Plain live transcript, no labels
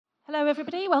Hello,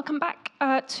 everybody. Welcome back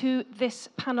to this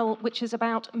panel, which is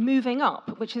about moving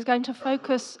up, which is going to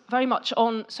focus very much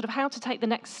on sort of how to take the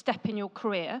next step in your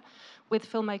career with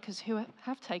filmmakers who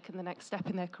have taken the next step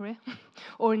in their career,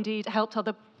 or indeed helped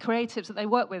other creatives that they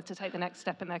work with to take the next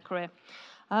step in their career.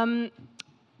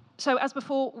 So as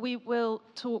before, we will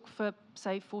talk for,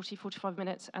 say, 40, 45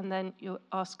 minutes, and then you'll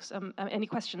ask any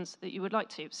questions that you would like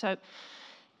to. So,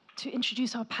 to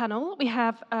introduce our panel, we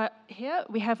have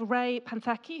Ray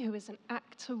Panthaki, who is an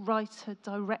actor, writer,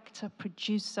 director,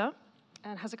 producer,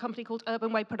 and has a company called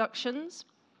Urban Way Productions.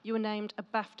 You were named a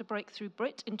BAFTA Breakthrough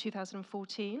Brit in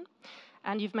 2014,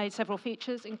 and you've made several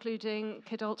features, including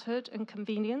Kidulthood and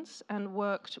Convenience, and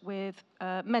worked with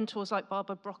mentors like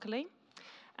Barbara Broccoli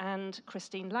and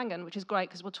Christine Langan, which is great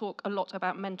because we'll talk a lot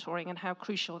about mentoring and how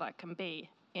crucial that can be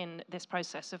in this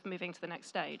process of moving to the next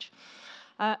stage.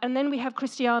 And then we have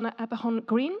Christiana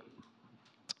Aberhon-Green,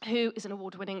 who is an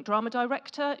award-winning drama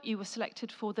director. You were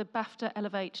selected for the BAFTA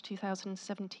Elevate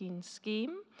 2017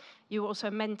 scheme. You were also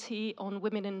a mentee on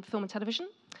Women in Film and Television,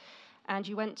 and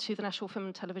you went to the National Film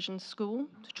and Television School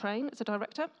to train as a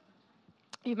director.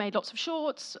 You've made lots of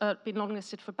shorts, been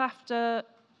longlisted for BAFTA,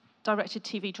 directed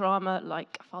TV drama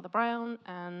like Father Brown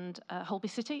and Holby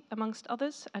City, amongst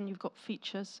others, and you've got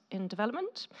features in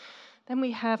development. Then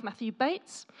we have Matthew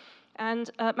Bates.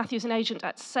 And Matthew's an agent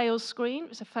at Sales Screen.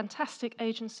 It's a fantastic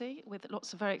agency with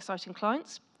lots of very exciting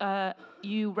clients.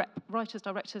 You rep writers,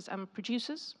 directors, and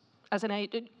producers, as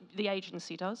the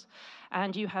agency does.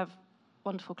 And you have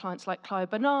wonderful clients like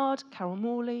Clive Bernard, Carol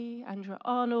Morley, Andrea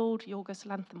Arnold, Yorgos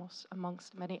Lanthimos,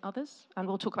 amongst many others. And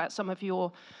we'll talk about some of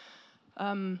the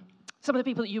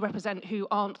people that you represent who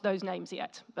aren't those names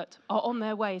yet, but are on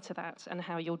their way to that, and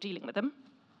how you're dealing with them.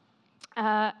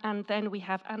 And then we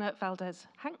have Anna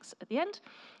Valdez-Hanks at the end,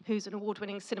 who's an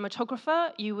award-winning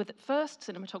cinematographer. You were the first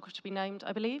cinematographer to be named,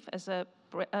 I believe, as a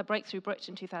Breakthrough Brit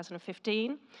in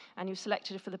 2015, and you were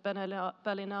selected for the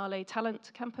Berlinale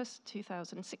Talent Campus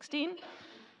 2016.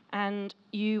 And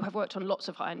you have worked on lots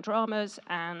of high-end dramas,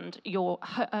 and your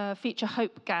feature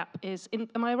Hope Gap is,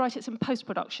 am I right, it's in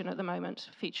post-production at the moment,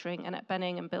 featuring Annette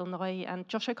Bening and Bill Nighy and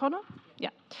Josh O'Connor?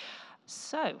 Yeah.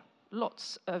 So,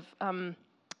 lots of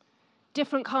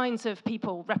different kinds of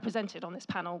people represented on this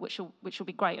panel, which will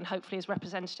be great and hopefully is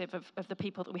representative of the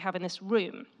people that we have in this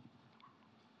room.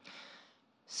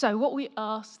 So what we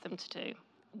asked them to do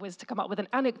was to come up with an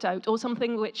anecdote or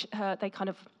something which they kind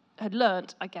of had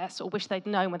learnt, I guess, or wish they'd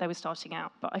known when they were starting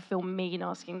out, but I feel mean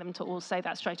asking them to all say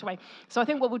that straight away. So I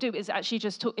think what we'll do is actually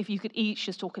just talk, if you could each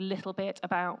just talk a little bit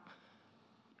about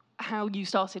how you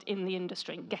started in the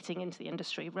industry, getting into the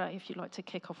industry. Ray, if you'd like to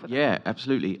kick off with that. Yeah,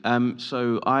 absolutely.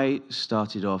 So I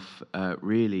started off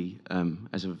really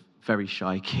as a very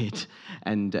shy kid,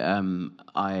 and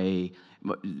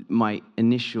my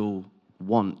initial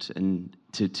want and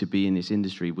to be in this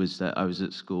industry was that I was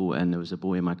at school and there was a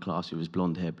boy in my class who was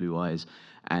blonde hair, blue eyes,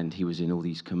 and he was in all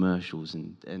these commercials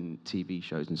and TV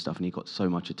shows and stuff, and he got so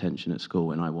much attention at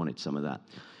school, and I wanted some of that.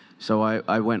 So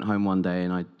I went home one day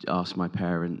and I asked my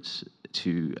parents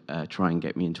to try and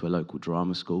get me into a local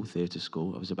drama school, theatre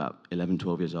school. I was about 11,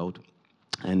 12 years old.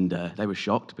 And they were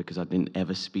shocked because I didn't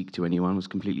ever speak to anyone, was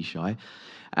completely shy.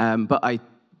 But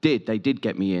they did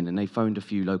get me in, and they phoned a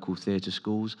few local theatre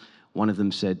schools. One of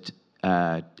them said,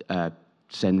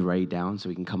 send Ray down so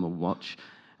he can come and watch.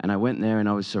 And I went there and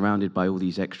I was surrounded by all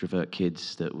these extrovert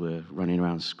kids that were running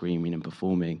around screaming and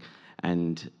performing.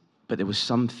 But there was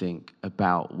something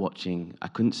about watching, I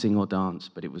couldn't sing or dance,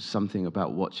 but it was something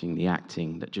about watching the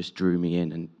acting that just drew me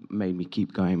in and made me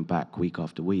keep going back week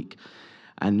after week.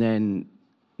 And then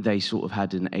they sort of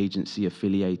had an agency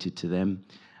affiliated to them,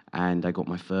 and I got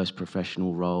my first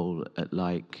professional role at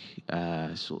like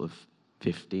sort of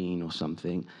 15 or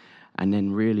something. And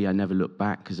then really I never looked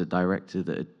back, because the director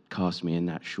that had cast me in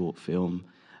that short film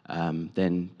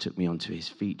then took me onto his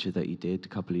feature that he did a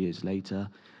couple of years later.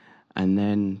 And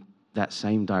then that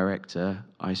same director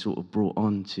I sort of brought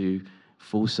on to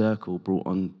full circle, brought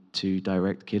on to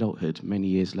direct Kidulthood many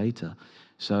years later.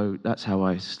 So that's how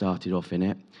I started off in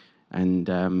it. And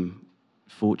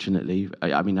fortunately,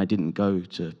 I mean, I didn't go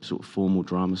to sort of formal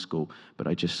drama school, but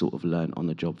I just sort of learned on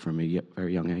the job from a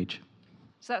very young age.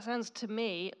 So that sounds to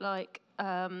me like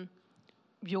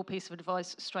your piece of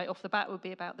advice straight off the bat would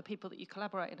be about the people that you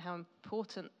collaborate and how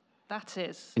important that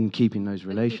is. In keeping those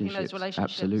relationships. Keeping those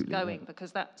relationships absolutely, going, yeah.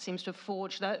 Because that seems to have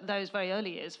forged those very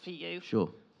early years for you. Sure.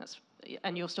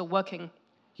 And you're still working.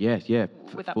 Yeah.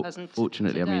 With that person.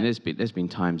 Fortunately, today. I mean, there's been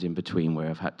times in between where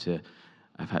I've had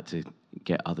to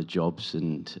get other jobs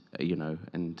and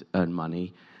and earn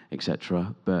money,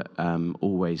 etc. But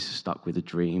always stuck with the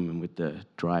dream and with the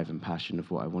drive and passion of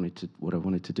what I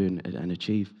wanted to do and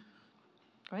achieve.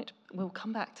 Great. We'll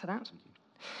come back to that.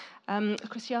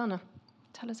 Christiana,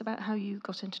 tell us about how you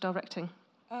got into directing.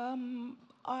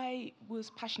 I was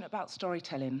passionate about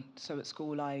storytelling. So at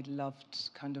school, I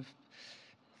loved kind of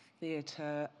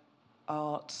theatre,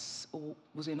 arts,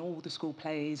 was in all the school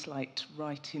plays, liked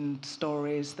writing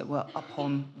stories that were up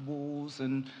on walls,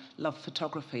 and loved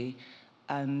photography.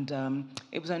 And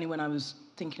it was only when I was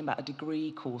thinking about a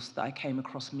degree course that I came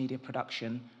across media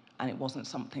production, and it wasn't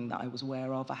something that I was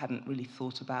aware of. I hadn't really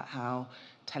thought about how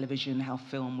television, how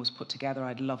film was put together.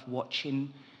 I'd loved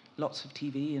watching lots of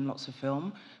TV and lots of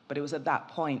film, but it was at that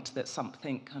point that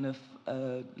something kind of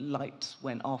light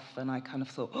went off, and I kind of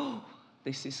thought, oh,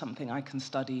 this is something I can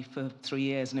study for 3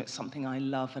 years, and it's something I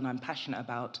love and I'm passionate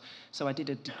about. So I did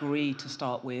a degree to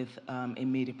start with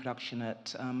in media production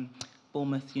at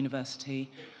Bournemouth University,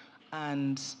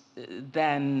 and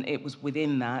then it was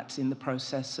within that, in the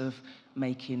process of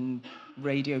making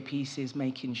radio pieces,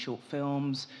 making short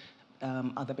films,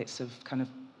 other bits of kind of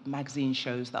magazine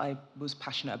shows, that I was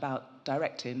passionate about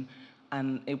directing.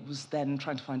 And it was then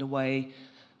trying to find a way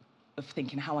of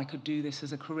thinking how I could do this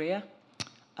as a career.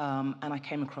 And I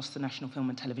came across the National Film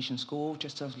and Television School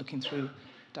just as I was looking through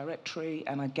directory.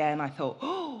 And again, I thought,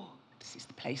 oh, this is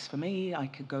the place for me. I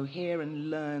could go here and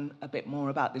learn a bit more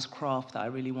about this craft that I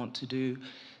really want to do.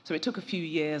 So it took a few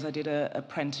years. I did an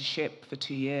apprenticeship for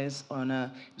 2 years on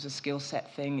it was a skill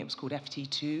set thing. It was called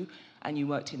FT2. And you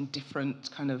worked in different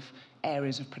kind of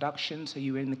areas of production. So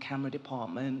you were in the camera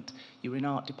department, you were in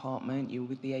art department, you were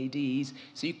with the ADs.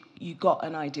 So you got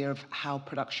an idea of how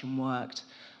production worked.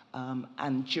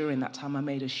 And during that time, I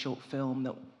made a short film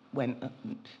that went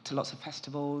to lots of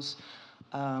festivals.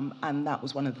 And that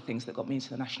was one of the things that got me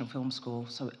into the National Film School.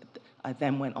 So I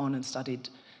then went on and studied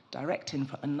directing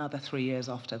for another 3 years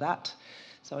after that.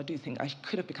 So I do think I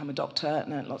could have become a doctor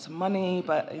and earned lots of money,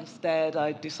 but instead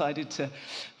I decided to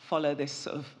follow this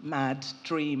sort of mad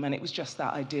dream. And it was just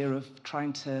that idea of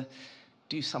trying to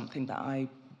do something that I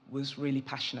was really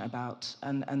passionate about.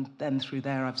 And then through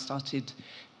there, I've started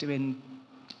doing,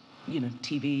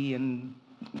 TV, and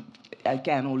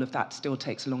again, all of that still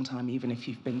takes a long time, even if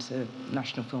you've been to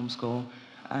National Film School.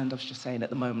 And I was just saying, at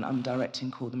the moment, I'm directing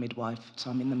Call the Midwife, so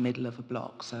I'm in the middle of a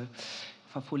block. So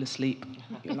if I fall asleep,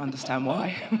 you'll understand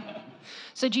why.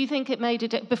 So do you think it made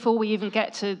it, before we even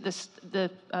get to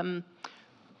the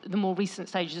more recent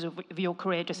stages of your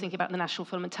career, just thinking about the National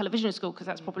Film and Television School, because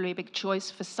that's probably a big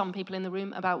choice for some people in the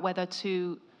room about whether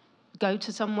to go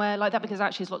to somewhere like that, because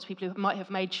actually there's lots of people who might have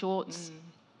made shorts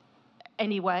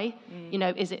anyway.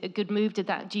 Is it a good move?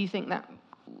 Do you think that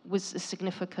was a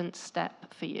significant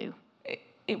step for you?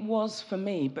 It was for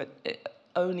me, but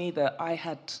only that I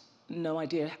had no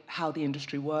idea how the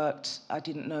industry worked. I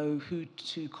didn't know who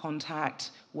to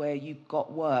contact, where you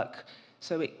got work.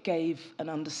 So it gave an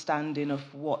understanding of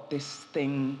what this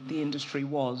thing, the industry,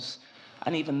 was.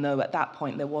 And even though at that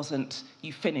point there wasn't,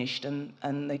 you finished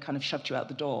and they kind of shoved you out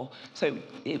the door. So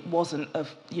it wasn't a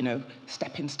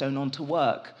stepping stone onto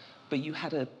work, but you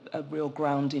had a real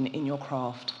grounding in your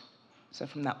craft. So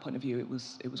from that point of view, it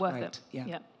was worth great. It.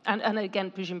 Yeah. And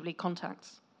again, presumably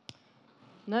contacts.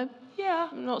 No? Yeah.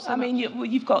 Not so I much. mean,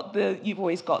 you've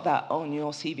always got that on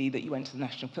your CV that you went to the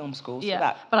National Film School. So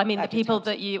Yeah. But I mean, the people helps.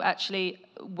 that you actually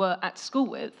were at school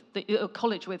with,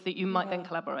 college with, that you might then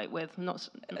collaborate with,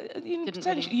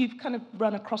 You've kind of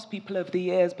run across people over the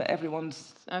years, but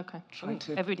everyone's trying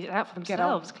to. Everybody's out for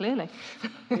themselves, clearly.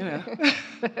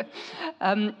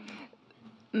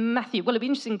 Matthew, well, it'd be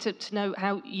interesting to know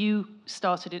how you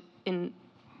started it in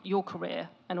your career,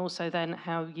 and also then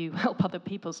how you help other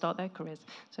people start their careers.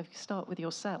 So if you start with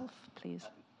yourself, please.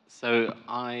 So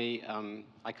I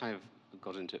kind of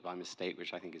got into it by mistake,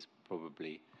 which I think is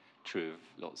probably true of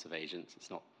lots of agents.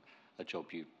 It's not a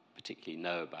job you particularly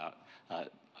know about.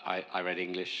 I read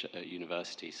English at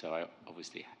university, so I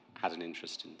obviously had an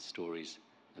interest in stories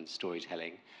and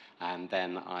storytelling. And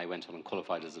then I went on and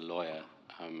qualified as a lawyer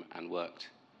and worked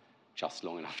just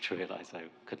long enough to realize I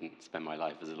couldn't spend my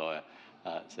life as a lawyer.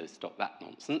 So stopped that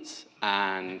nonsense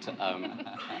and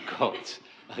got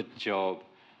a job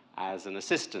as an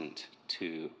assistant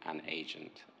to an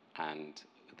agent, and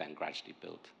then gradually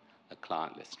built a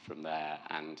client list from there.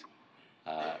 And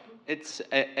it's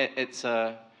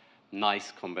a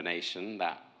nice combination,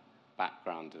 that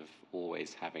background of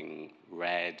always having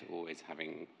read, always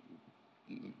having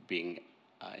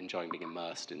enjoying being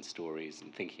immersed in stories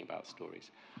and thinking about stories.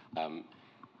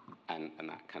 And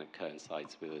that kind of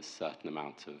coincides with a certain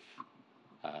amount of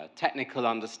technical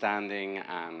understanding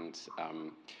and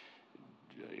an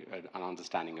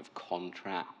understanding of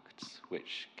contract acts,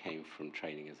 which came from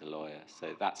training as a lawyer.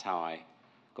 So that's how I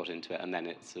got into it. And then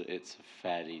it's a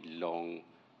fairly long,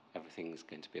 everything's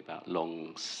going to be about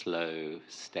long, slow,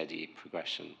 steady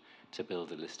progression to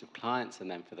build a list of clients, and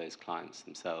then for those clients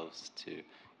themselves to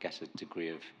get a degree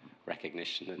of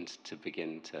recognition and to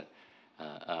begin to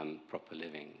earn proper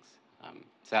livings.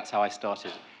 So that's how I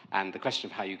started. And the question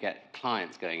of how you get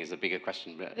clients going is a bigger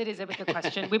question. But it is a bigger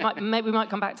question. We might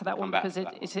come back to that one, because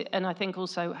and I think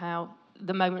also how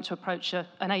the moment to approach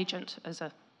an agent as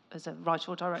a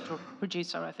writer or director or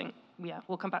producer. I think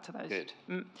we'll come back to those. Good.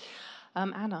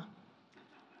 Anna.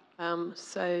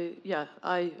 So yeah,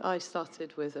 I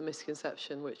started with a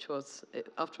misconception, which was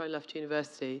after I left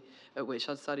university, at which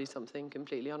I'd studied something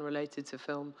completely unrelated to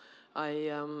film.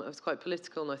 I was quite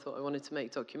political, and I thought I wanted to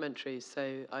make documentaries.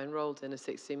 So I enrolled in a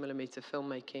 16mm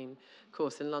filmmaking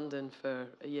course in London for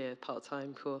a year,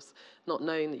 part-time course, not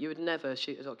knowing that you would never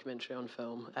shoot a documentary on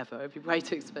film ever. It'd be way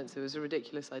too expensive. It was a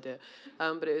ridiculous idea,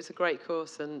 but it was a great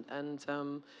course, and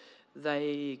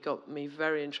they got me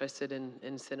very interested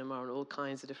in cinema and all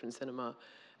kinds of different cinema.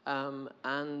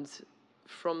 And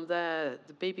from there,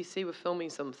 the BBC were filming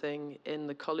something in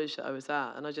the college that I was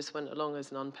at, and I just went along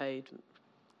as an unpaid,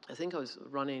 I think I was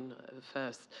running at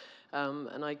first,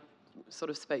 and I sort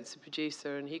of spoke to the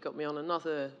producer, and he got me on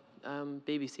another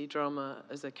BBC drama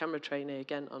as a camera trainee,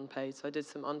 again unpaid. So I did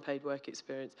some unpaid work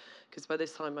experience, because by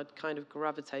this time I'd kind of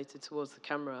gravitated towards the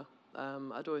camera.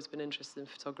 I'd always been interested in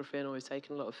photography and always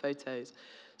taken a lot of photos.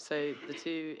 So the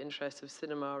two interests of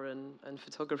cinema and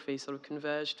photography sort of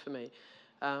converged for me.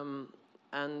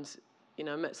 And you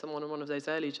know, I met someone in one of those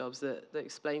early jobs that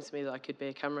explained to me that I could be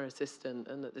a camera assistant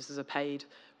and that this is a paid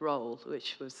role,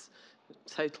 which was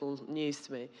total news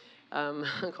to me.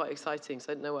 Quite exciting, so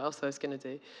I didn't know what else I was going to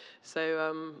do.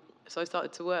 So I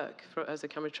started to work as a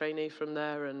camera trainee from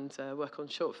there, and work on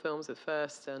short films at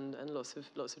first, and lots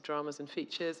of dramas and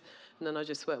features. And then I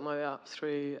just worked my way up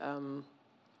through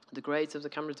the grades of the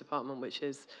camera department, which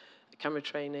is camera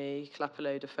trainee, clapper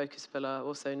loader, focus puller,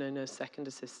 also known as second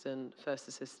assistant, first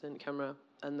assistant camera.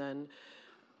 And then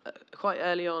quite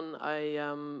early on,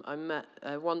 I met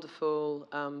a wonderful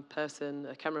person,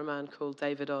 a cameraman called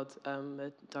David Odd,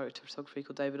 a director of photography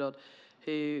called David Odd,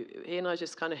 who he and I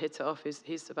just kind of hit it off.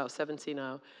 He's about 70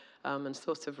 now, and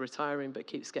sort of retiring, but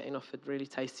keeps getting offered really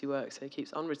tasty work, so he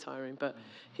keeps unretiring. But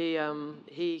he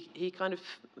kind of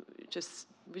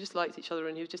we just liked each other,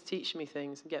 and he would just teach me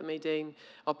things and get me doing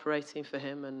operating for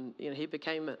him. And you know, he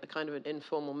became a kind of an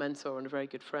informal mentor and a very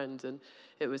good friend. And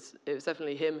it was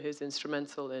definitely him who's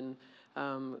instrumental in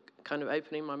kind of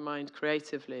opening my mind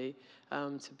creatively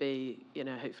to be, you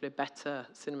know, hopefully a better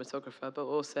cinematographer, but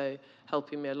also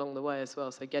helping me along the way as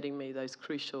well. So getting me those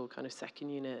crucial kind of second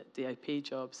unit DOP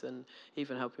jobs, and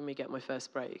even helping me get my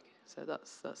first break. So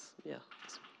that's yeah.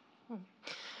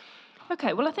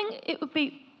 Okay, well, I think it would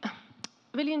be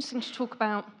really interesting to talk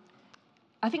about,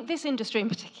 I think this industry in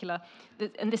particular,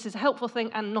 and this is a helpful thing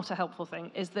and not a helpful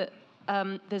thing, is that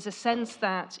there's a sense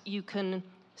that you can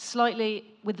slightly,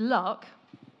 with luck,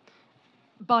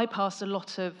 bypass a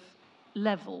lot of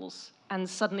levels, and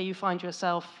suddenly you find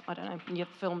yourself, I don't know, your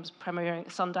film's premiering at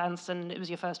Sundance and it was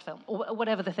your first film, or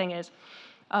whatever the thing is.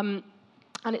 And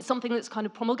it's something that's kind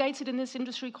of promulgated in this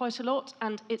industry quite a lot,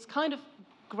 and it's kind of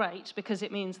great because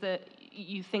it means that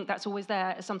you think that's always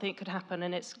there as something that could happen,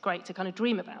 and it's great to kind of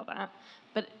dream about that.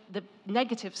 But the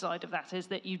negative side of that is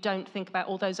that you don't think about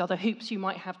all those other hoops you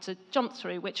might have to jump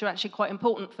through, which are actually quite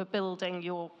important for building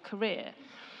your career.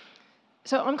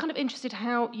 So I'm kind of interested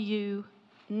how you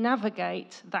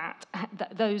navigate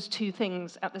those two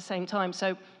things at the same time.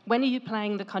 So when are you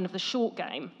playing the kind of the short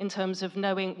game in terms of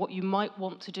knowing what you might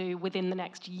want to do within the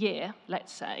next year,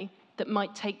 let's say, that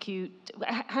might take you,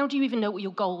 how do you even know what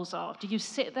your goals are? Do you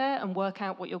sit there and work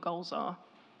out what your goals are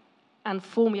and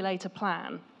formulate a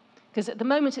plan? Because at the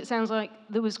moment it sounds like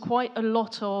there was quite a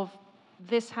lot of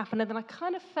this happened, and then I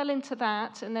kind of fell into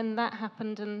that, and then that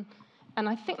happened, and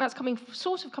I think that's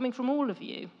sort of coming from all of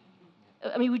you.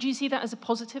 I mean, would you see that as a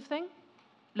positive thing,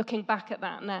 looking back at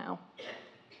that now?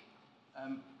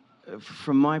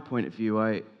 From my point of view,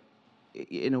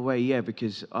 in a way, yeah,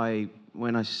 because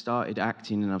when I started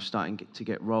acting and I was starting to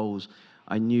get roles,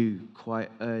 I knew quite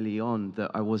early on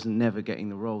that I wasn't never getting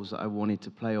the roles that I wanted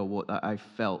to play, or what I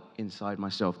felt inside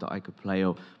myself that I could play,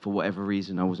 or for whatever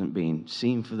reason I wasn't being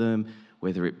seen for them,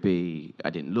 whether it be I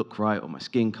didn't look right, or my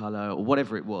skin color, or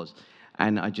whatever it was.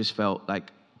 And I just felt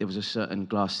like there was a certain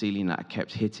glass ceiling that I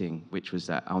kept hitting, which was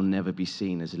that I'll never be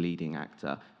seen as a leading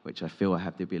actor, which I feel I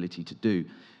have the ability to do.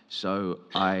 So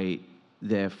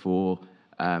therefore,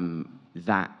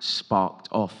 that sparked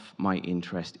off my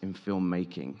interest in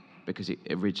filmmaking. because it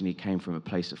originally came from a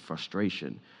place of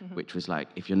frustration, which was like,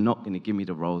 if you're not going to give me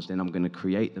the roles, then I'm going to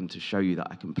create them to show you that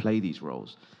I can play these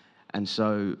roles. And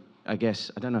so I guess,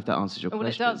 I don't know if that answers your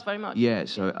question. Well, it does, very much. Yeah,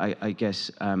 so I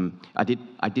guess I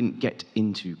didn't get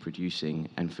into producing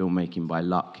and filmmaking by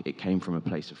luck. It came from a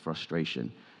place of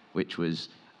frustration, which was,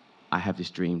 I have this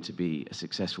dream to be a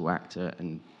successful actor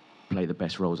and play the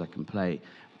best roles I can play,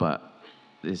 but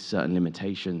there's certain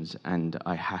limitations, and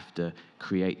I have to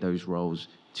create those roles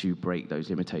to break those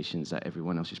limitations that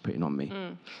everyone else is putting on me.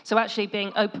 So actually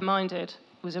being open-minded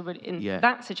was in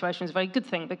that situation was a very good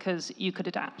thing, because you could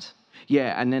adapt.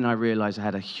 Yeah, and then I realized I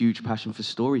had a huge passion for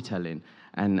storytelling,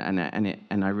 and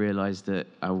I realized that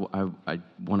I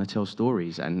want to tell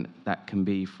stories, and that can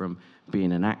be from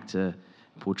being an actor,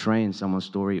 portraying someone's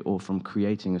story, or from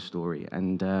creating a story,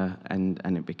 and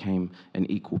it became an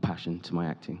equal passion to my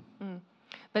acting.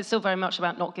 But it's still very much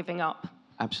about not giving up.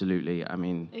 Absolutely. I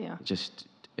mean, just,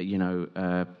 you know,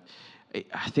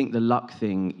 I think the luck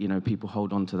thing, you know, people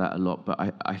hold on to that a lot,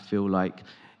 but I feel like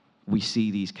we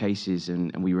see these cases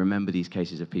and we remember these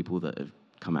cases of people that have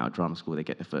come out of drama school, they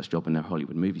get their first job and they're a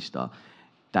Hollywood movie star.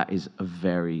 That is a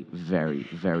very, very,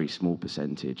 very small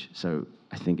percentage. So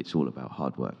I think it's all about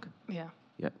hard work. Yeah.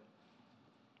 Yeah.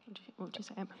 What would you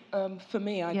say, Emma? For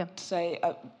me, I'd say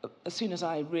as soon as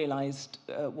I realised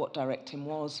what directing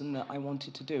was and that I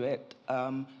wanted to do it,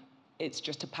 it's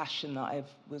just a passion that I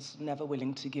was never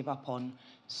willing to give up on.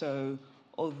 So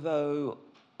although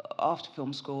after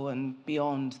film school and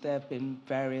beyond, there have been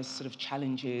various sort of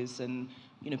challenges and,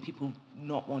 you know, people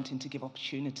not wanting to give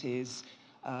opportunities.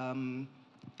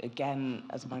 Again,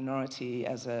 as a minority,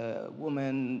 as a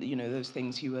woman, you know, those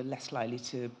things, you were less likely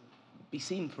to be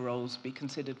seen for roles, be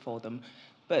considered for them.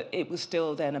 But it was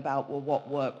still then about, well, what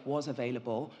work was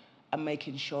available and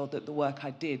making sure that the work I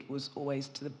did was always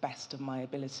to the best of my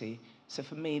ability. So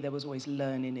for me, there was always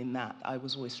learning in that. I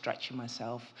was always stretching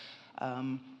myself.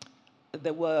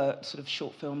 There were sort of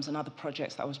short films and other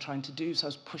projects that I was trying to do, so I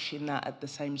was pushing that at the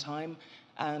same time.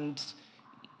 And,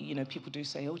 you know, people do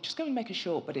say, oh, just go and make a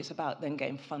short, but it's about then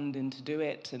getting funding to do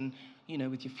it. And, you know,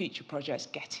 with your future projects,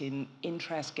 getting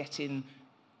interest, getting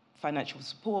financial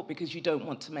support, because you don't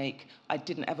want to make, I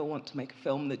didn't ever want to make a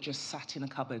film that just sat in a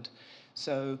cupboard.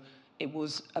 So it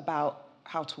was about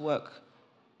how to work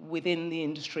within the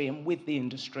industry and with the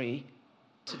industry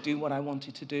to do what I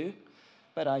wanted to do.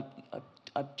 But I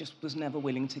just was never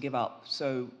willing to give up.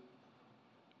 So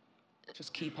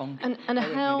just keep on. And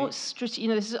how, you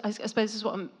know, this is, I suppose this is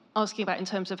what I'm asking about in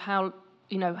terms of how,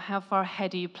 you know, how far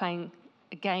ahead are you playing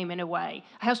a game in a way?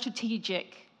 How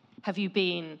strategic have you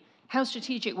been? How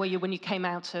strategic were you when you came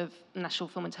out of National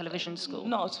Film and Television School?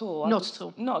 Not at all. Not at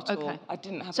all? Not at all. I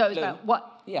didn't have a clue. So it's about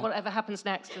whatever happens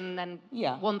next, and then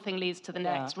one thing leads to the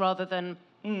next, rather than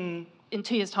in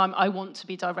 2 years' time, I want to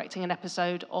be directing an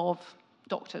episode of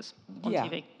Doctors on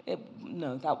TV.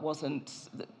 No, that wasn't,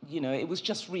 you know, it was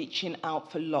just reaching out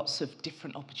for lots of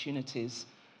different opportunities.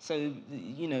 So,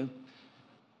 you know,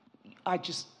 I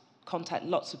just contacted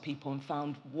lots of people and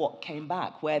found what came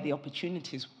back, where the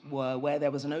opportunities were, where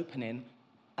there was an opening,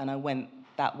 and I went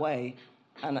that way.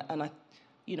 And I,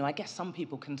 you know, I guess some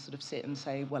people can sort of sit and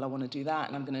say, well, I want to do that,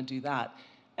 and I'm going to do that.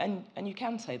 And you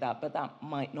can say that, but that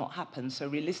might not happen. So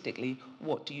realistically,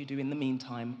 what do you do in the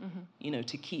meantime, you know,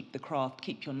 to keep the craft,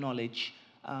 keep your knowledge,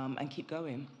 and keep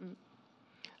going?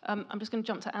 I'm just going to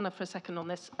jump to Anna for a second on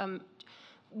this.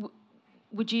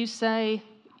 Would you say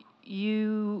I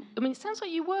mean, it sounds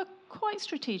like you were quite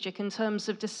strategic in terms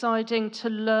of deciding to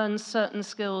learn certain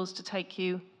skills to take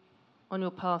you on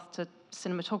your path to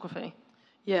cinematography.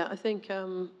 Yeah, I think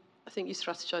you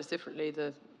strategize differently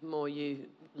the more you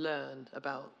learn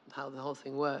about how the whole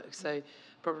thing works. So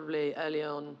probably early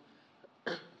on,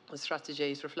 the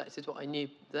strategies reflected what I knew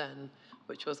then,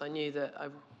 which was I knew that I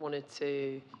wanted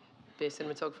to be a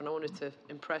cinematographer, and I wanted to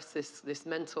impress this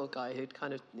mentor guy who'd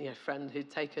kind of, you know, friend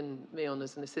who'd taken me on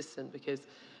as an assistant, because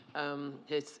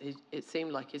it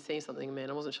seemed like he'd seen something in me,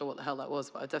 and I wasn't sure what the hell that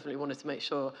was, but I definitely wanted to make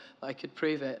sure that I could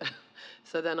prove it.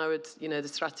 So then I would, you know, the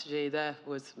strategy there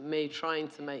was me trying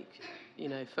to make, you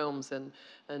know, films and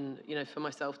you know, for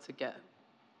myself to get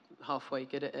halfway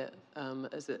good at it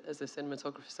as a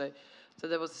cinematographer. So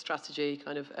there was a strategy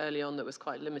kind of early on that was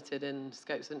quite limited in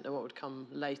scopes. I didn't know what would come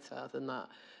later than that.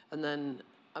 And then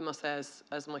I must say,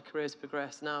 as my career's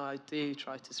progressed, now I do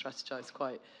try to strategize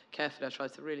quite carefully. I try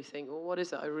to really think, well, what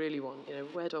is it I really want? You know,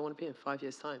 where do I want to be in 5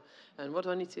 years' time? And what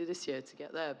do I need to do this year to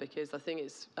get there? Because I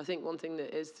think one thing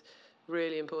that is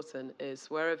really important is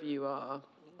wherever you are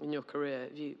in your career,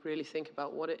 if you really think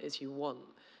about what it is you want,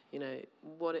 you know,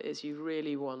 what it is you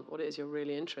really want, what it is you're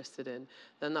really interested in,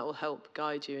 then that will help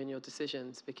guide you in your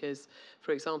decisions. Because,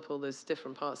 for example, there's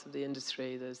different parts of the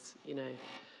industry. There's, you know,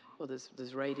 well,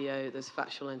 there's radio, there's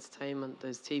factual entertainment,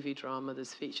 there's TV drama,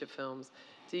 there's feature films.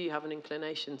 Do you have an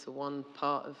inclination to one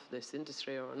part of this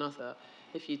industry or another?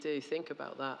 If you do, think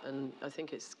about that. And I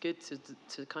think it's good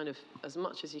to kind of, as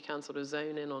much as you can, sort of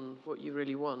zone in on what you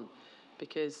really want.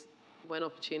 Because when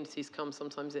opportunities come,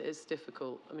 sometimes it is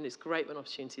difficult. I mean, it's great when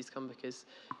opportunities come because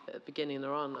at the beginning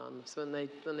there are none. So when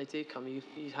they do come,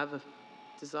 you have a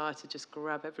desire to just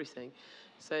grab everything.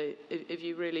 So if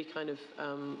you really kind of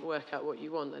work out what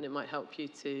you want, then it might help you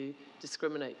to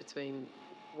discriminate between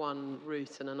one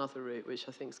route and another route, which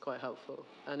I think is quite helpful.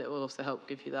 And it will also help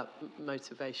give you that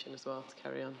motivation as well to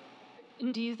carry on.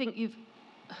 And do you think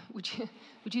would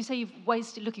you say you've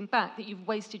wasted, looking back, that you've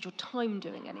wasted your time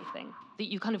doing anything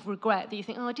that you kind of regret, that you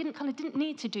think, oh, I didn't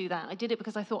need to do that. I did it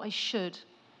because I thought I should?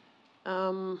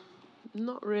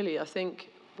 Not really. I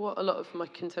think what a lot of my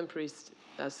contemporaries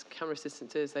as camera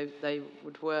assistants is, they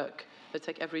would work, they'd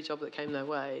take every job that came their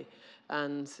way.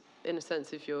 And in a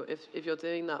sense, if you're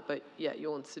doing that, but yet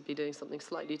you want to be doing something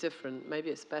slightly different, maybe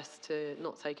it's best to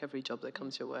not take every job that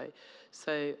comes your way.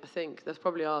 So I think there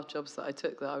probably are jobs that I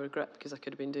took that I regret because I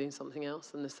could have been doing something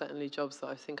else, and there's certainly jobs that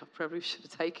I think I probably should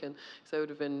have taken because they would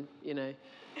have been, you know,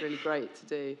 really great to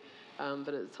do.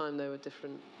 But at the time, there were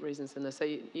different reasons in there. So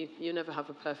you never have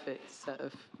a perfect set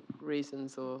of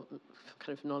reasons or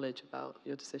kind of knowledge about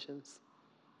your decisions.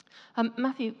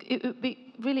 Matthew, it would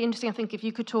be really interesting, I think, if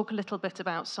you could talk a little bit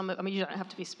about I mean, you don't have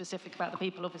to be specific about the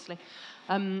people, obviously,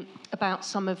 about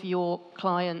some of your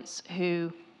clients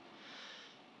who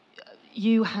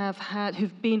you have had,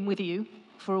 who've been with you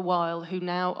for a while, who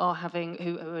now are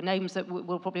who are names that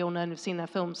we'll probably all know and have seen their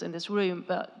films in this room,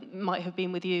 but might have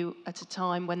been with you at a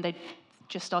time when they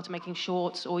just started making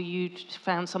shorts, or you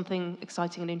found something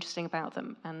exciting and interesting about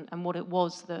them, and what it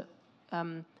was that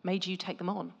made you take them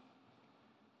on.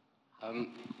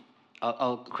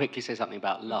 I'll quickly say something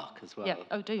about luck as well. Yeah,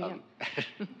 oh, do,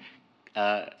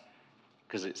 yeah.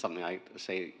 Because it's something I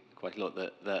say quite a lot,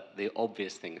 that the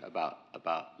obvious thing about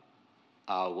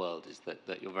our world is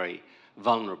that you're very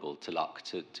vulnerable to luck,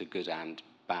 to good and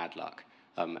bad luck.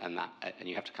 And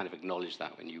you have to kind of acknowledge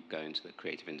that when you go into the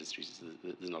creative industries.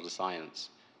 There's not a science,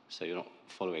 so you're not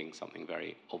following something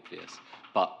very obvious.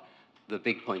 But the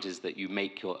big point is that you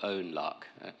make your own luck,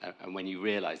 and when you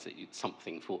realize that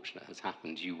something fortunate has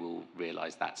happened, you will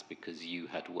realize that's because you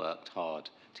had worked hard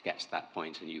to get to that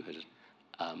point, and you had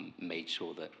made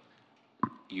sure that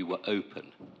you were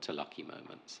open to lucky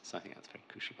moments. So I think that's very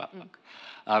crucial about luck.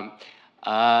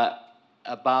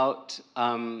 About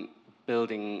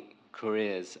building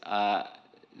careers,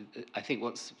 I think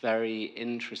what's very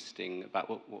interesting about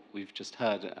what we've just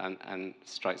heard and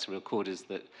strikes a real chord is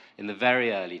that in the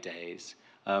very early days,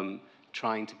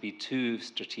 trying to be too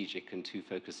strategic and too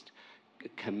focused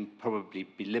can probably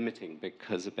be limiting,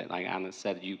 because a bit like Anna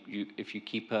said, if you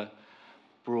keep a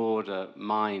broader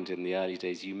mind in the early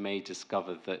days, you may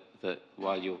discover that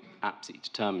while you're absolutely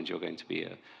determined you're going to be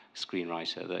a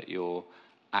screenwriter, that your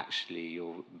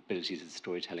abilities of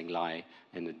storytelling lie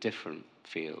in a different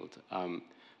field.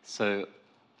 So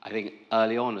I think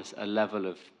early on, a level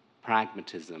of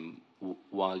pragmatism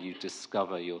while you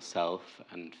discover yourself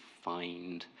and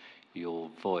find your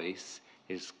voice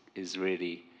is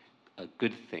really a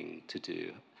good thing to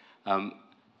do.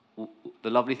 The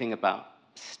lovely thing about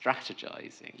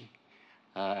strategizing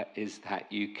is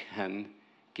that you can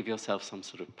give yourself some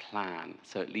sort of plan,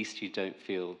 so at least you don't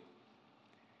feel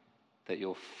that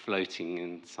you're floating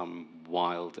in some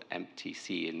wild, empty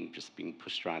sea and just being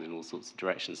pushed around in all sorts of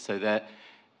directions. So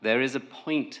there is a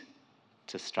point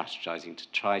to strategizing, to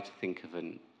try to think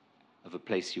of a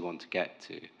place you want to get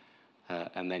to,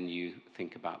 and then you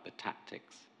think about the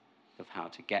tactics of how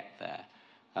to get there.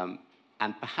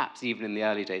 And perhaps even in the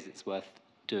early days, it's worth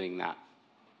doing that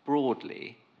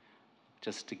broadly,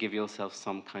 just to give yourself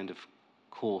some kind of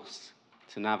course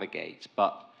to navigate,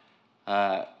 but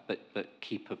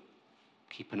keep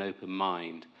an open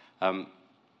mind. But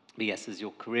yes, as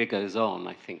your career goes on,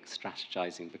 I think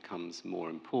strategizing becomes more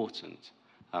important,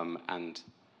 and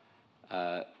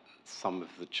some of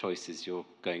the choices you're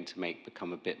going to make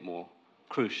become a bit more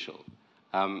crucial.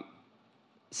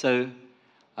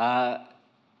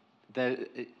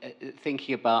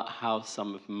 Thinking about how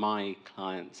some of my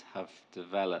clients have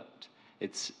developed,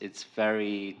 it's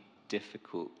very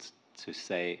difficult to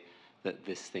say that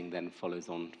this thing then follows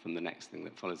on from the next thing,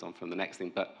 that follows on from the next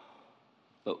thing. But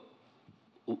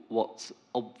what's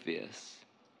obvious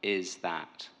is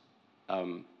that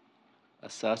a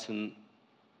certain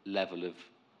level of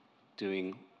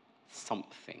doing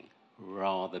something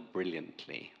rather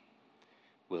brilliantly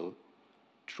will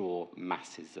draw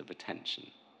masses of attention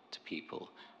to people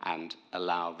and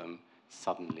allow them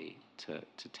suddenly to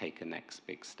take a next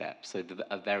big step. So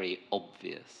a very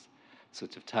obvious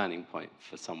sort of turning point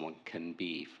for someone can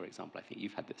be, for example, I think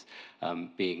you've had this,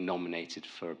 being nominated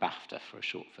for a BAFTA for a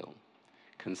short film,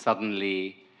 can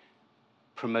suddenly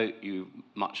promote you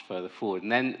much further forward.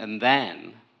 And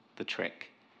then the trick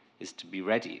is to be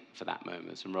ready for that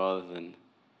moment, and rather than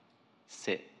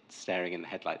sit staring in the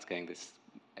headlights going, this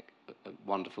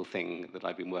wonderful thing that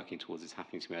I've been working towards is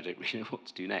happening to me, I don't really know what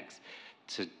to do next,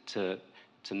 to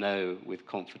know with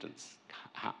confidence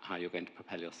how you're going to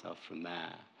propel yourself from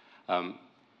there.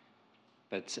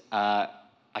 But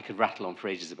I could rattle on for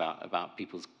ages about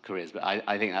people's careers, but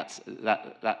I think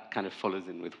that kind of follows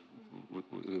in with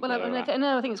well,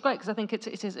 I think it's great, because I think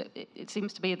it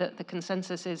seems to be that the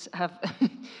consensus is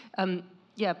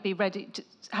be ready to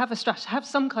have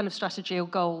some kind of strategy or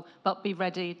goal, but be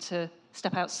ready to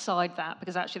step outside that,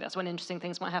 because actually that's when interesting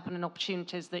things might happen and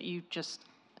opportunities that you just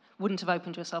wouldn't have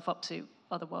opened yourself up to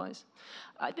otherwise.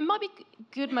 There might be a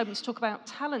good moment to talk about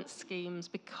talent schemes,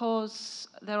 because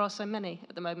there are so many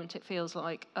at the moment, it feels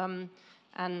like,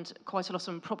 and quite a lot of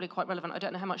them probably quite relevant. I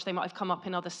don't know how much they might have come up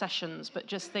in other sessions, but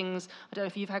just things, I don't know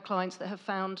if you've had clients that have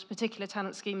found particular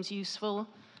talent schemes useful.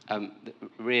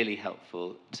 Really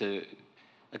helpful to.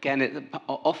 Again,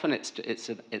 often it's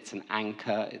an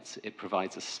anchor. It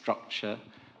provides a structure.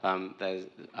 There's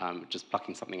just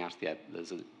plucking something out of the air.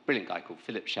 There's a brilliant guy called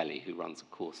Philip Shelley who runs a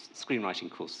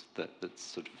screenwriting course that's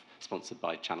sort of sponsored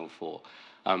by Channel 4.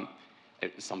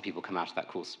 Some people come out of that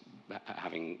course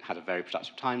having had a very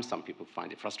productive time. Some people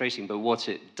find it frustrating. But what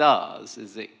it does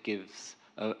is it gives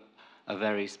a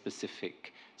very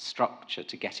specific structure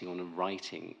to getting on and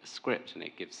writing a script, and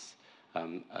it gives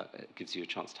you a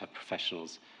chance to have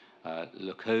professionals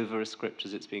look over a script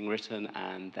as it's being written,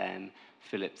 and then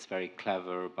Philip's very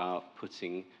clever about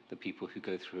putting the people who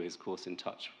go through his course in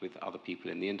touch with other people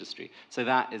in the industry. So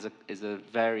that is a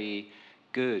very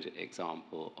good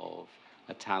example of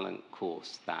a talent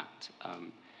course that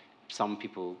some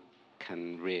people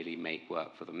can really make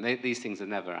work for them. These things are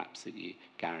never absolutely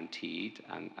guaranteed,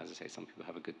 and as I say, some people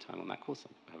have a good time on that course,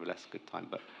 some people have a less good time,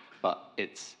 but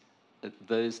it's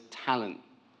those talent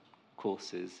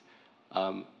courses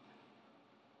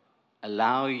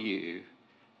allow you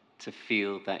to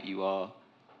feel that you are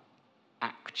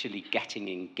actually getting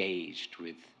engaged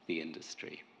with the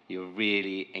industry. You're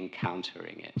really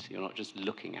encountering it. You're not just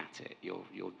looking at it.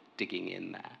 You're digging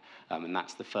in there. And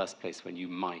that's the first place when you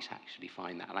might actually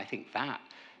find that. And I think that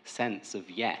sense of,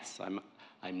 yes, I'm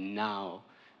now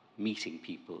meeting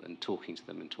people and talking to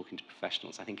them and talking to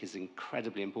professionals, I think is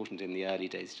incredibly important in the early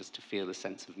days, just to feel a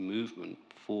sense of movement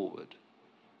forward.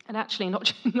 And actually,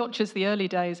 not just the early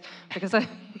days, because I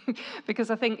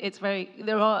think it's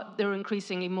there are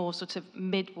increasingly more sort of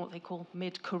what they call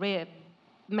mid-career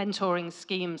mentoring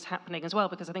schemes happening as well,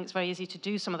 because I think it's very easy to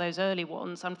do some of those early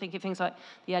ones. I'm thinking of things like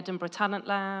the Edinburgh Talent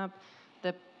Lab,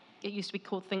 it used to be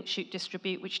called Think, Shoot,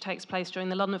 Distribute, which takes place during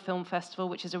the London Film Festival,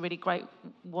 which is a really great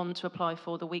one to apply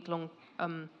for, the week-long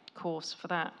course for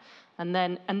that. And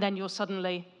then you're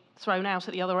suddenly thrown out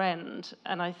at the other end,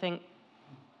 and I think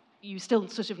you still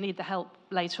sort of need the help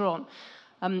later on.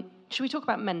 Should we talk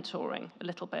about mentoring a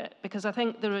little bit? Because I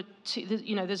think there are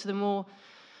there's the more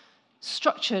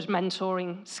structured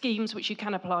mentoring schemes which you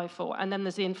can apply for, and then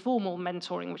there's the informal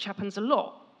mentoring, which happens a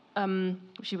lot,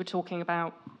 which you were talking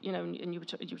about, and you were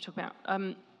talking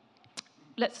about.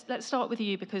 Let's start with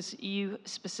you, because you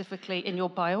specifically, in your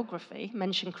biography,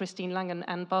 mentioned Christine Langan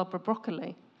and Barbara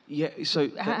Broccoli. Yeah, so...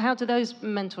 How do those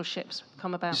mentorships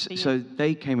come about for you? So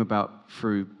they came about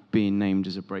through being named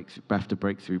as a BAFTA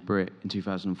Breakthrough Brit in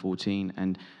 2014,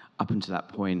 and up until that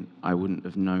point, I wouldn't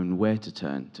have known where to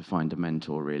turn to find a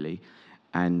mentor, really.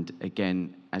 And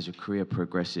again, as your career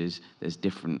progresses, there's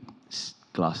different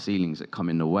glass ceilings that come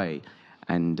in the way.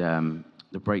 And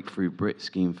the Breakthrough Brit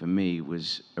scheme for me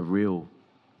was a real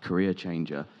career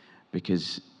changer,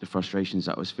 because the frustrations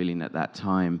that I was feeling at that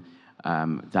time,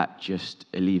 that just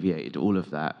alleviated all of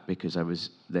that, because I was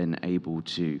then able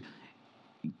to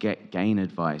gain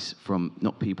advice from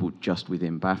not people just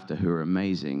within BAFTA who are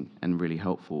amazing and really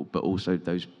helpful, but also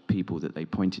those people that they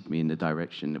pointed me in the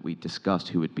direction that we discussed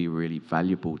who would be really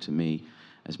valuable to me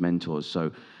as mentors.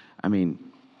 So, I mean,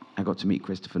 I got to meet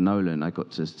Christopher Nolan. I got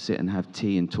to sit and have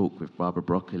tea and talk with Barbara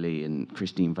Broccoli and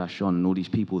Christine Vachon and all these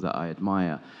people that I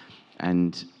admire.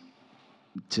 And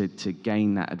to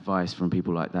gain that advice from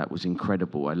people like that was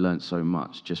incredible. I learned so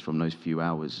much just from those few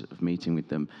hours of meeting with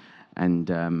them. And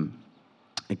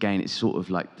again, it's sort of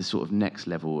like the sort of next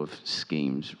level of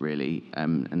schemes, really.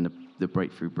 And the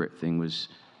Breakthrough Brit thing was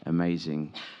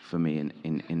amazing for me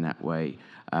in that way.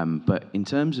 But in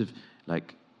terms of,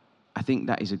 like, I think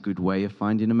that is a good way of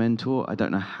finding a mentor. I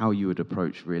don't know how you would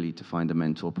approach really to find a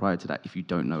mentor prior to that if you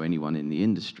don't know anyone in the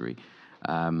industry.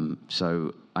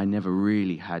 So I never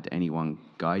really had anyone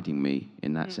guiding me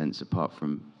in that sense, apart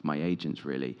from my agents,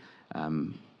 really.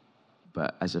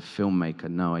 But as a filmmaker,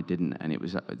 no, I didn't, and it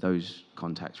was those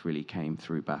contacts really came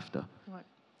through BAFTA.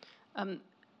 Right.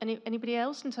 Anybody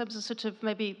else in terms of sort of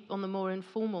maybe on the more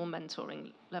informal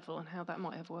mentoring level and how that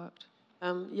might have worked?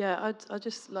 Yeah, I'd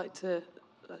just like to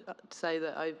say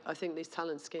that I think these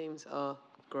talent schemes are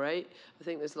great. I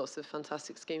think there's lots of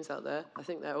fantastic schemes out there. I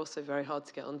think they're also very hard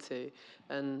to get onto,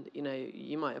 and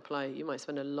you might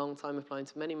spend a long time applying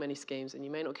to many schemes, and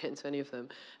you may not get into any of them,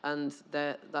 and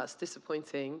that's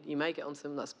disappointing. You may get onto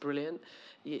them, that's brilliant.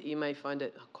 You may find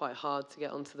it quite hard to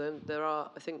get onto them.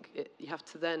 You have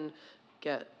to then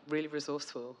get really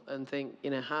resourceful and think,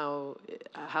 how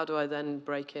do I then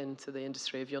break into the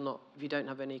industry if you don't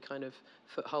have any kind of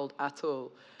foothold at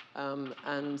all,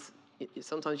 and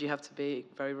sometimes you have to be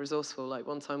very resourceful. Like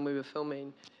one time we were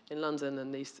filming in London,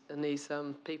 and these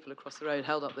people across the road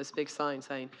held up this big sign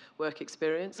saying "work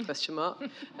experience?" ?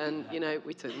 And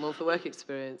we took them on for work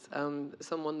experience.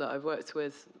 Someone that I've worked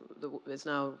with that is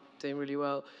now doing really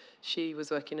well, she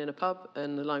was working in a pub,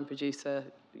 and the line producer,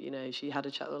 she had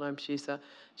a chat with the line producer.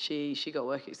 She got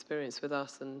work experience with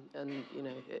us, and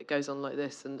it goes on like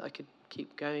this, and I could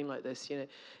keep going like this.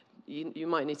 You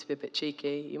might need to be a bit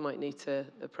cheeky. You might need to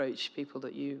approach people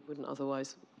that you wouldn't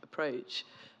otherwise approach.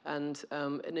 And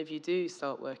if you do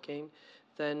start working,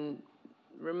 then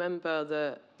remember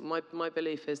that my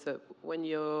belief is that when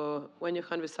you're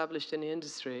kind of established in the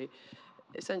industry,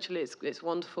 essentially it's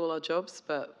wonderful, our jobs,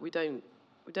 but we don't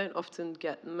often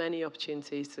get many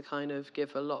opportunities to kind of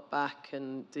give a lot back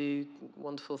and do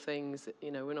wonderful things.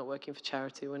 We're not working for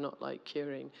charity. We're not like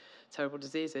curing terrible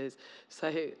diseases.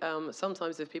 So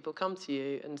sometimes if people come to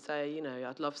you and say,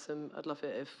 I'd love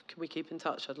it can we keep in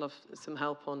touch? I'd love some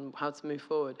help on how to move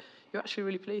forward. You're actually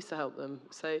really pleased to help them.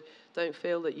 So don't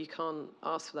feel that you can't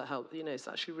ask for that help. It's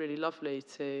actually really lovely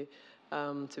to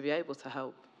be able to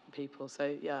help people.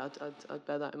 So yeah, I'd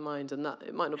bear that in mind, and that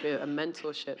it might not be a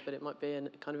mentorship, but it might be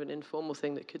kind of an informal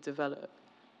thing that could develop.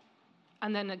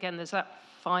 And then again, there's that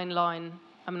fine line.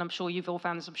 I mean, I'm sure you've all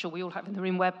found this. I'm sure we all have in the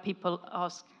room, where people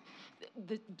ask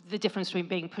the difference between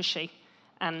being pushy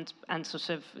and sort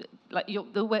of like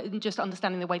just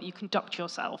understanding the way that you conduct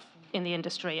yourself in the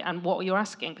industry and what you're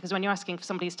asking. Because when you're asking for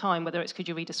somebody's time, whether it's could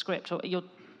you read a script, or you're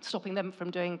stopping them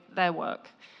from doing their work.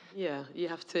 Yeah, you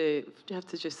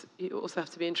also have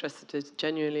to be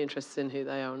genuinely interested in who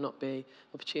they are, and not be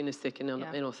opportunistic and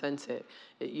inauthentic.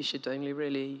 You should only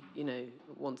really,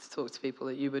 want to talk to people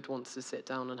that you would want to sit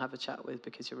down and have a chat with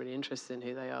because you're really interested in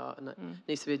who they are, and that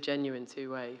needs to be a genuine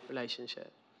two-way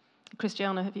relationship.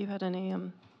 Christiana, have you had any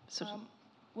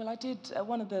Well, I did,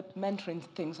 one of the mentoring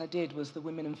things I did was the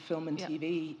Women in Film and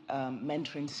TV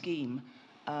mentoring scheme.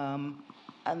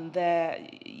 And there,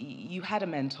 you had a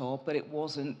mentor, but it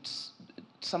wasn't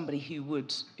somebody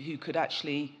who could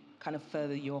actually kind of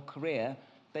further your career.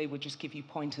 They would just give you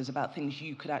pointers about things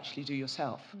you could actually do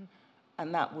yourself.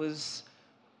 And it was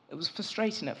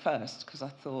frustrating at first, because I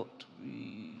thought,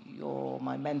 you're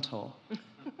my mentor.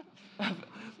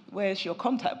 Where's your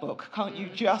contact book? Can't you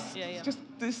just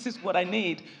this is what I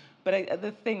need? But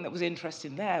the thing that was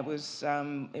interesting there was,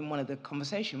 in one of the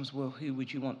conversations, well, who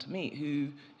would you want to meet?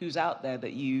 Who's out there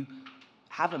that you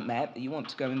haven't met, that you want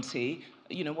to go and see?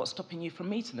 What's stopping you from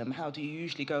meeting them? How do you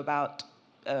usually go about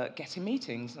getting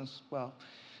meetings? And well,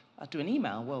 I'll do an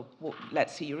email. Well,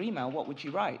 let's see your email. What would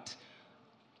you write?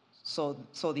 Saw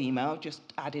the email, just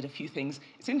added a few things.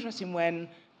 It's interesting when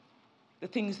the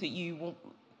things that you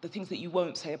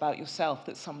won't say about yourself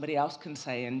that somebody else can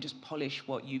say, and just polish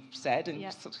what you've said, and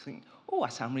just sort of think, oh, I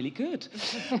sound really good.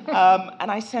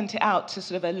 And I sent it out to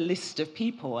sort of a list of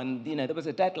people, and there was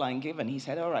a deadline given. He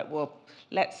said, all right, well,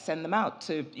 let's send them out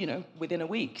to, within a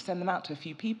week, send them out to a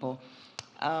few people.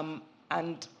 And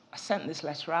I sent this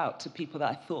letter out to people that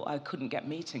I thought I couldn't get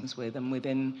meetings with, and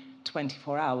within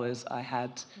 24 hours I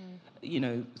had,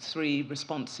 3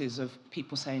 responses of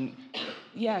people saying,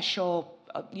 yeah, sure,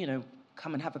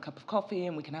 come and have a cup of coffee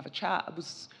and we can have a chat. I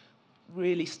was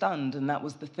really stunned, and that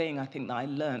was the thing I think that I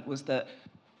learned, was that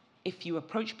if you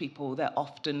approach people, they're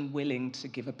often willing to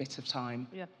give a bit of time.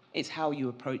 Yeah. It's how you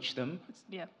approach them.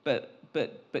 Yeah. But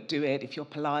do it. If you're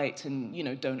polite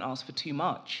and don't ask for too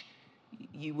much,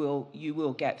 you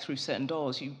will get through certain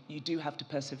doors. You do have to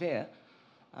persevere.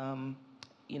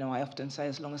 I often say,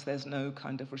 as long as there's no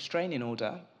kind of restraining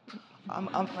order,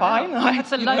 I'm fine.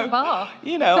 That's a low bar.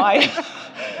 You know,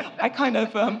 I kind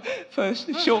of, for a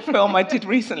short film I did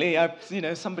recently,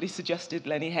 somebody suggested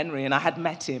Lenny Henry, and I had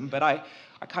met him, but I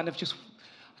kind of just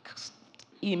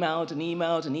emailed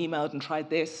and tried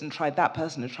this and tried that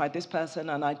person and tried this person,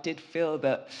 and I did feel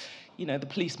that, the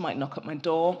police might knock at my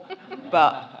door,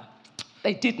 but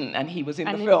they didn't, and he was in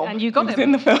the film. And you got he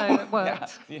him, was in the film. so it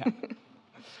worked. Yeah.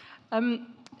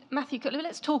 Matthew,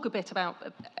 let's talk a bit about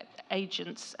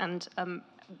agents and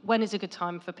when is a good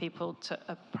time for people to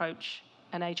approach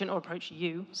an agent or approach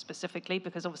you specifically,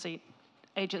 because obviously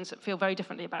agents feel very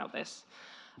differently about this.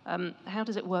 How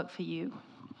does it work for you?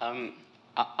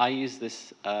 I use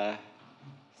this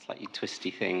slightly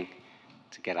twisty thing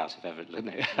to get out of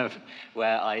everything,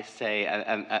 where I say,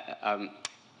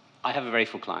 I have a very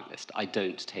full client list. I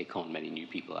don't take on many new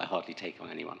people. I hardly take on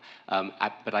anyone.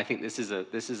 But I think this is a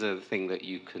thing that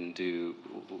you can do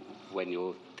when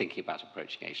you're thinking about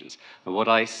approaching agents. And what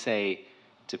I say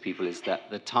to people is that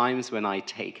the times when I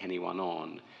take anyone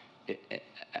on,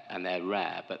 and they're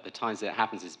rare, but the times that it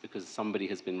happens is because somebody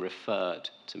has been referred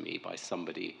to me by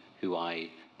somebody who I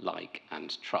like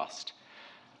and trust.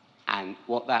 And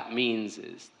what that means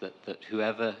is that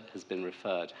whoever has been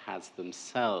referred has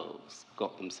themselves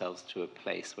got themselves to a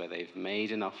place where they've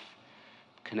made enough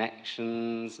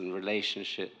connections and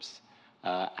relationships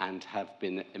and have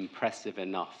been impressive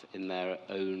enough in their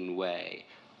own way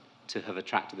to have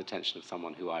attracted the attention of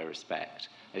someone who I respect.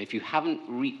 And if you haven't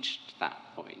reached that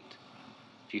point,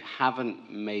 if you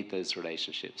haven't made those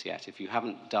relationships yet, if you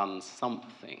haven't done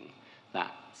something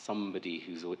that somebody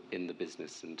who's in the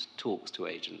business and talks to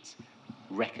agents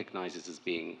recognizes as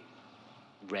being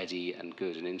ready and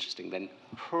good and interesting, then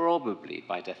probably,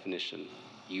 by definition,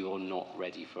 you're not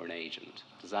ready for an agent.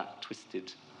 Does that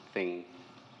twisted thing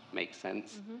make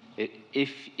sense? Mm-hmm.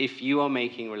 If you are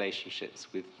making relationships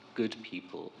with good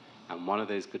people, and one of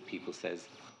those good people says,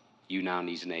 you now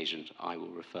need an agent, I will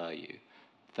refer you,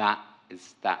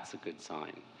 that's a good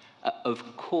sign.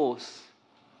 Of course,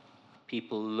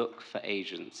 people look for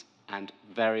agents and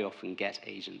very often get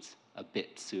agents a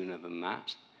bit sooner than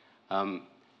that.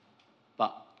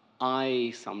 But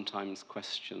I sometimes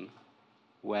question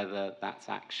whether that's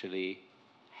actually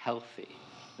healthy.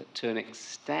 But to an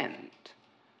extent,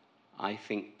 I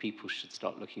think people should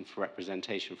start looking for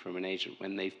representation from an agent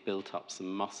when they've built up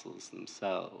some muscles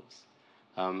themselves.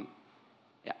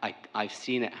 I've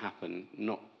seen it happen,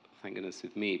 not, thank goodness,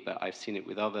 with me, but I've seen it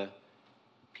with other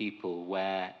people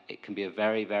where it can be a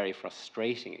very, very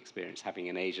frustrating experience having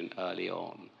an agent early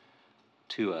on,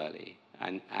 too early,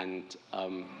 and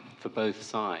for both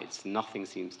sides, nothing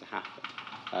seems to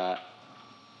happen.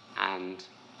 And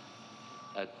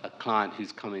a client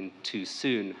who's come in too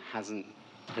soon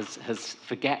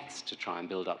forgets to try and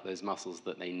build up those muscles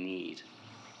that they need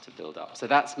to build up. So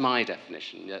that's my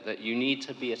definition, that you need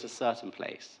to be at a certain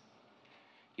place.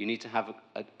 You need to have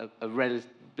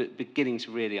beginning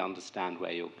to really understand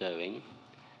where you're going,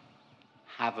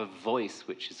 have a voice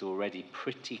which is already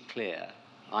pretty clear.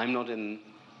 I'm not in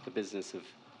the business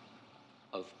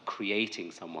of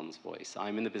creating someone's voice.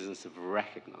 I'm in the business of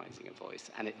recognizing a voice.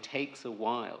 And it takes a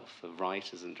while for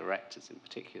writers and directors in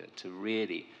particular to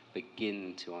really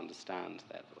begin to understand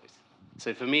their voice.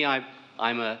 So for me, I'm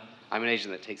an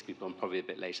agent that takes people on probably a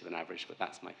bit later than average, but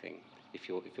that's my thing. If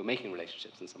you're making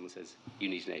relationships and someone says, you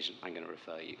need an agent, I'm going to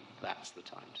refer you, that's the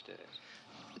time to do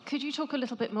it. Could you talk a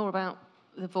little bit more about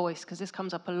the voice? Because this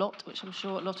comes up a lot, which I'm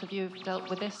sure a lot of you have dealt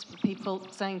with this, with people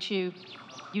saying to you,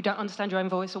 you don't understand your own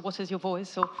voice, or what is your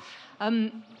voice? Or,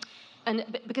 and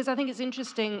because I think it's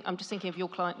interesting, I'm just thinking of your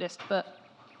client list, but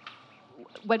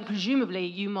when presumably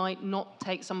you might not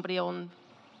take somebody on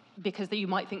because you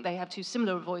might think they have too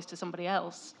similar a voice to somebody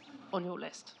else on your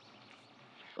list.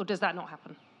 Or does that not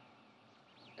happen?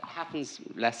 It happens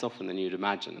less often than you'd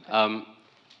imagine. Okay.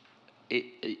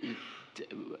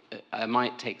 I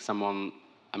might not take someone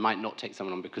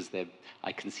on because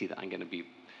I can see that I'm going to be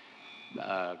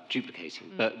duplicating.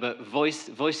 But voice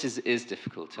is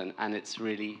difficult, and it's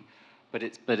really, but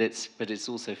it's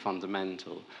also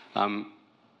fundamental. And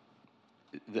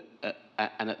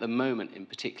at the moment, in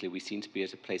particular, we seem to be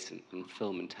at a place in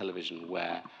film and television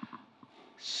where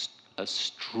a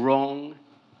strong,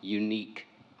 unique,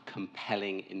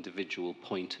 compelling individual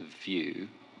point of view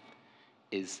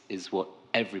is what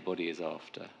everybody is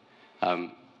after.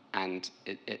 And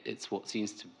it's what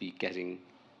seems to be getting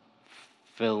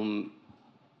film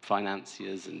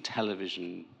financiers and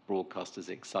television broadcasters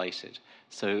excited.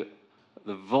 So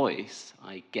the voice,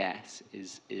 I guess,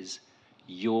 is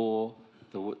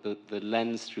the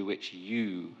lens through which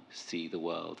you see the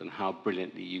world and how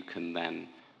brilliantly you can then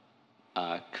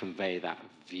convey that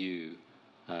view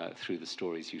through the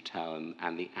stories you tell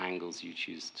and the angles you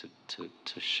choose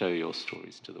to show your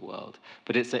stories to the world.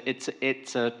 But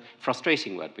it's a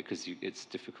frustrating word because it's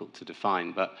difficult to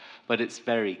define. But it's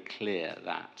very clear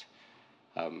that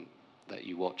that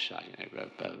you watch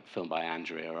a film by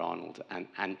Andrea Arnold,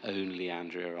 and only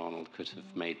Andrea Arnold could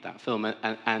have made that film,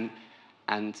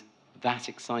 and that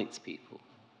excites people,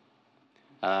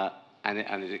 and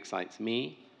it excites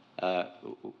me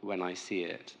when I see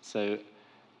it. So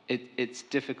it's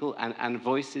difficult, and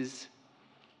voices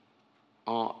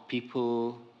are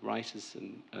people, writers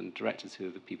and directors who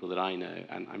are the people that I know,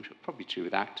 and I'm sure probably true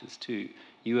with actors too.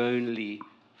 You only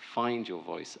find your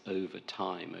voice over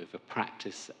time, over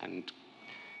practice and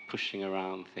pushing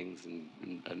around things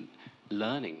and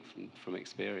learning from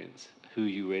experience who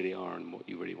you really are and what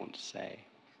you really want to say.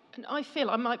 And I feel,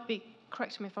 I might be,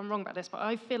 correct me if I'm wrong about this, but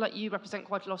I feel like you represent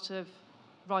quite a lot of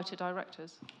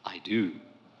writer-directors. I do.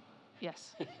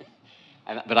 Yes.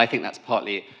 But I think that's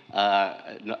partly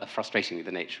frustratingly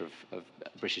the nature of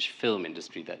British film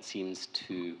industry that seems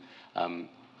to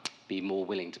be more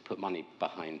willing to put money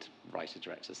behind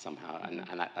writer-directors somehow,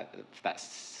 and that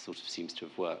sort of seems to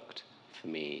have worked for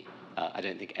me. I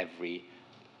don't think every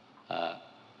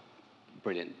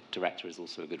brilliant director is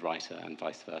also a good writer, and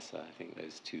vice versa. I think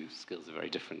those two skills are very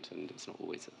different, and it's not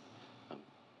always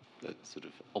sort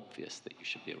of obvious that you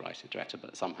should be a writer-director,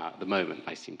 but somehow at the moment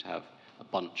I seem to have a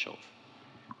bunch of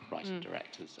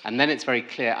writer-directors. And then it's very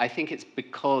clear, I think it's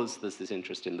because there's this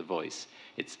interest in the voice,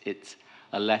 it's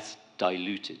a less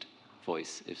diluted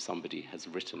voice if somebody has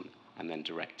written and then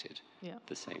directed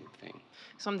the same thing.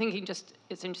 So I'm thinking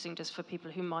it's interesting just for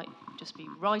people who might just be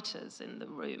writers in the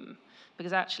room,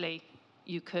 because actually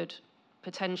you could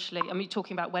potentially, I mean,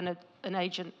 talking about when an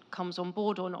agent comes on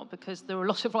board or not, because there are a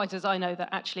lot of writers I know that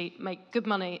actually make good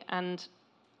money and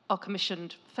are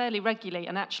commissioned fairly regularly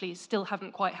and actually still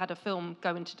haven't quite had a film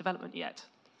go into development yet.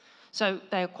 So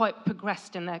they're quite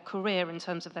progressed in their career in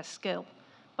terms of their skill,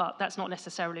 but that's not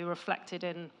necessarily reflected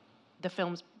in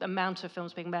the amount of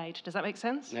films being made. Does that make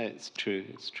sense? No, it's true,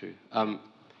 it's true.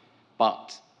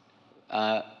 But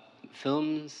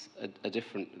films are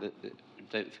different.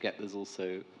 Don't forget there's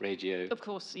also radio. Of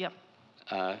course, yeah.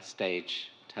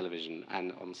 Stage, television,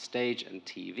 and on stage and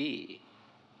TV,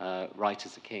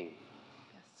 writers are king.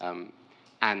 Yes.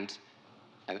 And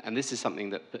this is something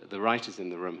that the writers in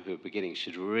the room who are beginning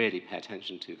should really pay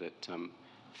attention to, that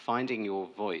finding your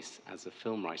voice as a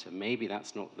film writer, maybe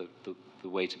that's not the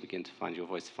way to begin to find your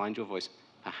voice. Find your voice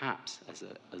perhaps as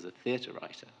a theatre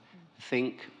writer.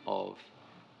 Think of,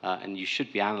 and you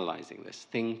should be analysing this,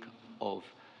 think of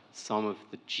some of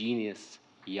the genius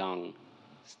young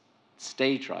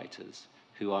stage writers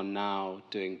who are now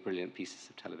doing brilliant pieces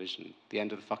of television. The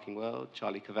End of the Fucking World,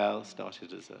 Charlie Cavell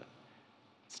started as a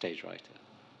stage writer.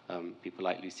 People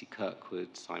like Lucy Kirkwood,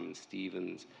 Simon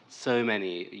Stevens, so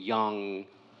many young,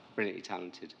 brilliantly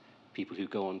talented people who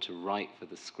go on to write for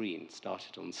the screen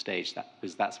started on stage,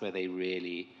 because that's where they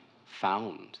really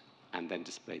found and then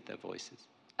displayed their voices.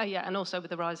 Yeah, and also with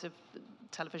the rise of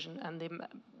television and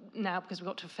now, because we've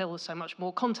got to fill so much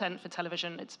more content for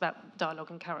television, it's about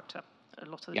dialogue and character a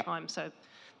lot of the time. So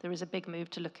there is a big move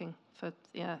to looking for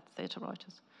theatre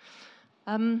writers.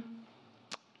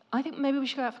 I think maybe we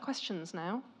should go out for questions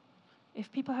now.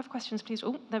 If people have questions, please.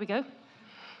 Oh, there we go.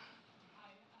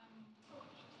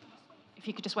 If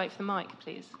you could just wait for the mic,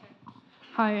 please.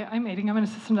 Hi, I'm Aiding. I'm an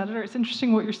assistant editor. It's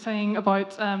interesting what you're saying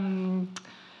about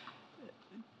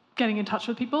getting in touch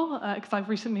with people, because I've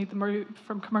recently made the move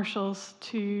from commercials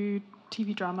to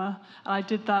TV drama, and I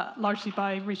did that largely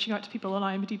by reaching out to people on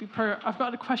IMDb Pro. I've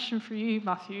got a question for you,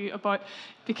 Matthew,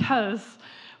 because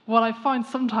what I find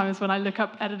sometimes when I look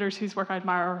up editors whose work I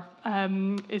admire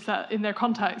is that in their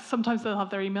contacts, sometimes they'll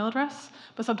have their email address,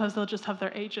 but sometimes they'll just have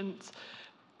their agents.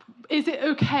 Is it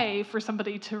okay for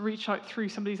somebody to reach out through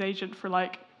somebody's agent for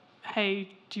like, hey,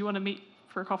 do you want to meet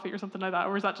for a coffee or something like that?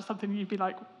 Or is that just something you'd be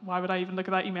like, why would I even look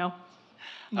at that email?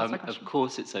 Of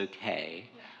course it's okay.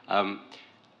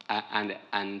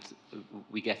 And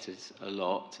we get it a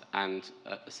lot, and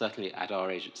certainly at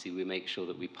our agency we make sure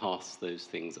that we pass those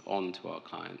things on to our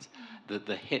clients.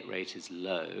 The hit rate is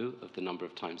low of the number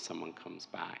of times someone comes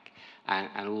back,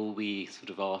 and all we sort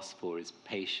of ask for is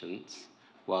patience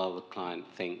while the client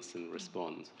thinks and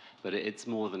responds. But it's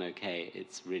more than okay.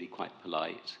 It's really quite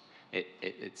polite.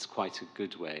 It's quite a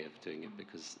good way of doing it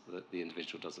because the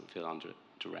individual doesn't feel under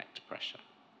direct pressure.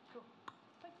 Cool.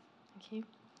 Thank you.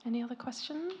 Any other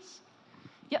questions?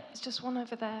 Yep, there's just one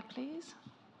over there, please.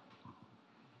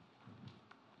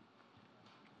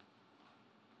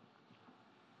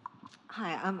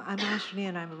 Hi, I'm Ashley,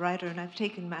 and I'm a writer, and I've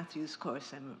taken Matthew's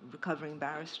course. I'm a recovering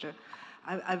barrister.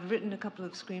 I've written a couple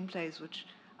of screenplays which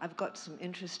I've got some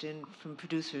interest in from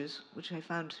producers, which I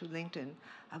found through LinkedIn.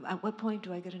 At what point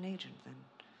do I get an agent then?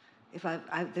 If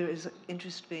there is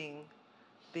interest being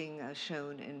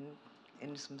shown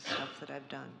in some stuff that I've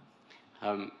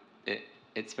done.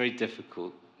 It's very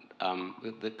difficult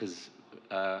because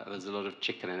there's a lot of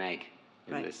chicken and egg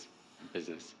in this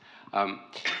business.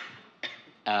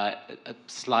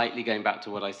 Slightly going back to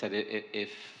what I said,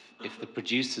 if the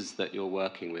producers that you're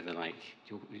working with are like,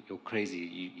 you're crazy,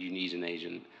 you need an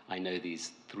agent, I know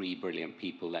these 3 brilliant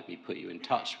people, let me put you in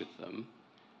touch with them,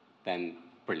 then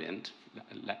brilliant,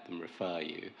 let them refer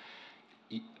you.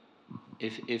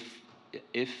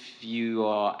 If you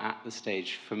are at the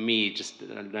stage, for me, just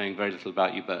knowing very little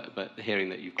about you, but hearing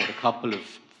that you've got a couple of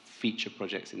feature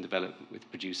projects in development with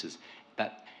producers,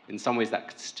 that in some ways that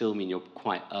could still mean you're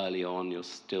quite early on, you're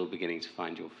still beginning to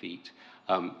find your feet.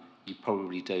 You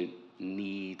probably don't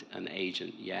need an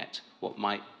agent yet. What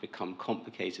might become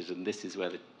complicated, and this is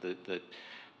where the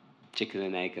chicken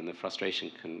and egg and the frustration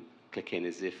can click in,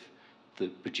 is if the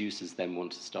producers then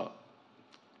want to start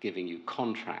giving you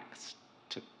contracts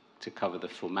to cover the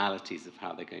formalities of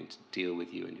how they're going to deal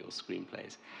with you and your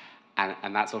screenplays.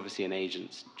 And that's obviously an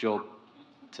agent's job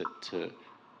to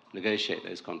negotiate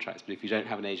those contracts. But if you don't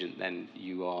have an agent, then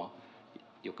you're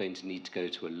going to need to go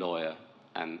to a lawyer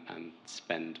and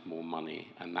spend more money,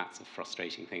 and that's a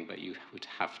frustrating thing, but you would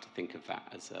have to think of that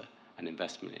as an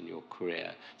investment in your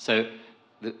career. So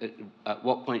at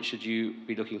what point should you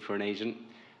be looking for an agent?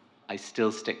 I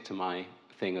still stick to my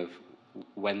thing of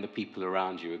when the people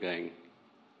around you are going,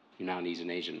 you now need an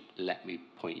agent, let me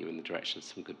point you in the direction of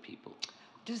some good people.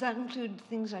 Does that include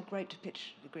things like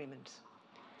right-to-pitch agreements?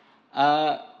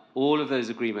 All of those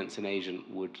agreements an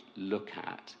agent would look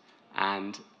at,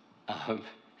 and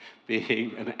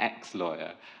being an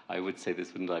ex-lawyer, I would say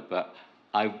this, wouldn't I? But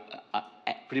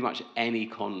pretty much any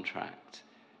contract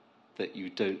that you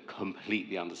don't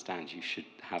completely understand, you should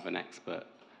have an expert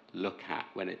look at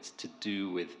when it's to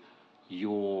do with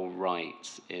your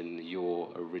rights in your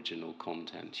original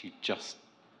content. You just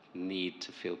need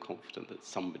to feel confident that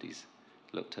somebody's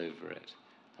looked over it.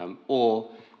 Or,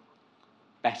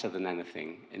 better than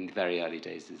anything, in the very early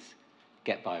days, is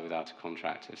get by without a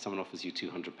contract. If someone offers you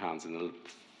 £200 in a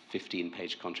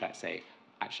 15-page contract, say,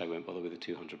 actually, I won't bother with the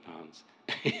 £200.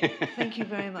 Thank you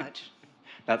very much.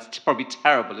 That's probably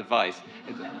terrible advice.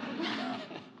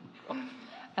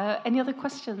 Any other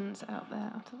questions out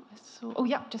there? Oh,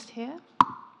 yeah, just here.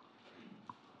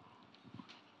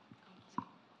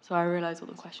 So I realise all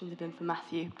the questions have been for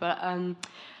Matthew, but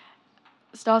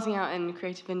starting out in the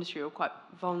creative industry, you're quite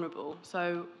vulnerable.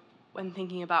 So when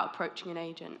thinking about approaching an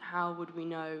agent, how would we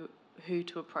know who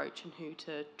to approach and who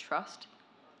to trust,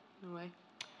 in a way?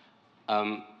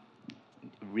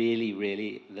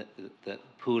 Really, the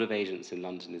pool of agents in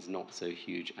London is not so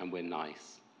huge, and we're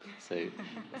nice. So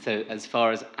as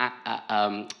far as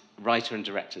writer and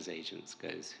directors agents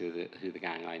goes, who the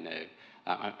gang I know,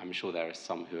 I'm sure there are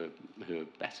some who are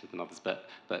better than others, but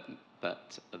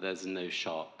there's no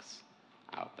sharks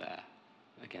out there.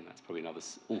 Again, that's probably another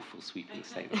awful sweeping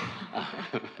statement.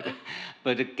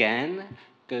 But again,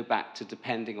 go back to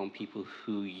depending on people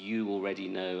who you already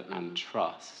know and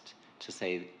trust to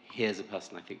say, here's a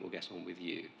person I think will get on with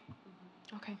you.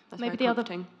 Okay, that's maybe very the other.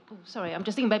 comforting. Oh, sorry, I'm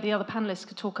just thinking maybe the other panelists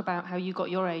could talk about how you got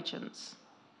your agents.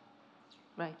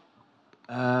 Right.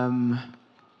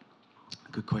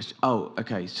 Good question. Oh,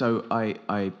 okay. So I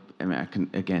mean, I can,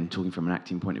 again, talking from an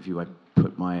acting point of view, I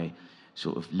put my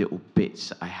sort of little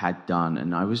bits I had done,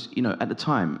 and I was, at the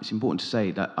time, it's important to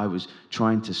say that I was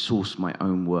trying to source my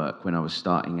own work when I was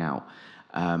starting out,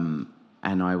 and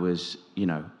I was,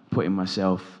 putting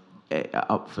myself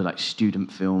up for like student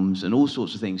films and all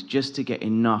sorts of things just to get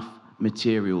enough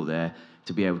material there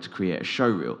to be able to create a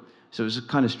showreel. So it was a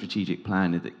kind of strategic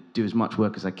plan that do as much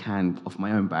work as I can off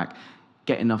my own back,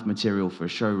 get enough material for a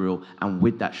showreel, and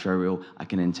with that showreel, I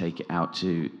can then take it out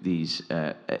to these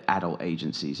adult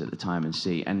agencies at the time and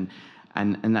see. And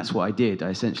that's what I did. I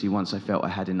essentially, once I felt I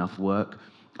had enough work,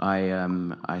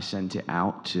 I sent it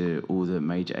out to all the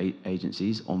major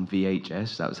agencies on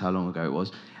VHS. That was how long ago it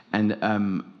was. And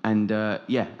then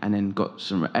got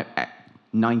some.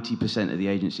 90% of the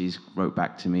agencies wrote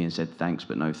back to me and said thanks,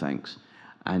 but no thanks.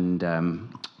 And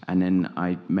then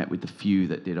I met with the few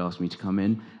that did ask me to come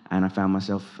in, and I found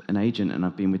myself an agent, and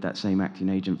I've been with that same acting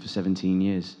agent for 17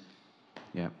 years.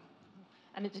 Yeah.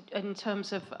 And in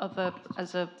terms of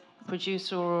as a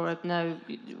producer or with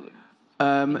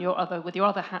your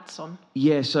other hats on?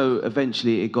 Yeah, so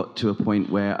eventually it got to a point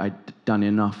where I'd done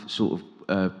enough sort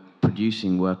of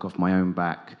producing work off my own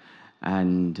back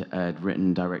and had written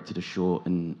and directed a short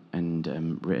and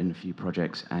written a few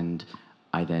projects, and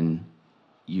I then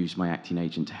used my acting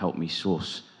agent to help me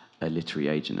source a literary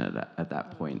agent at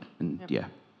that point, and yeah.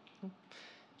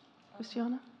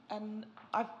 Christiana? And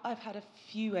I've had a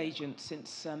few agents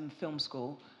since film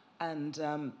school, and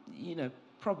you know,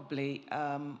 probably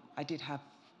I did have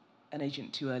an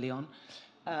agent too early on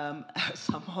at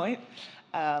some point,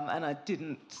 and I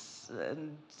didn't.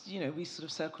 And you know, we sort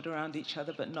of circled around each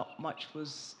other, but not much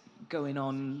was going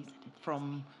on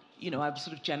from. You know, I was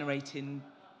sort of generating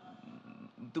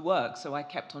the work, so I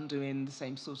kept on doing the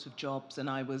same sort of jobs, and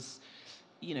I was,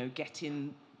 you know,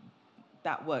 getting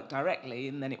that work directly,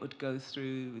 and then it would go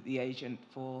through the agent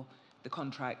for the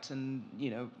contract and, you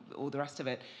know, all the rest of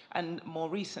it. And more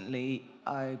recently,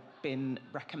 I've been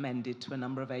recommended to a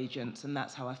number of agents, and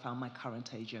that's how I found my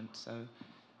current agent. So,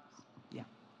 yeah.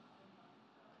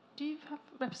 Do you have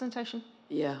representation?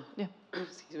 Yeah. Yeah.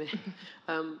 Excuse me.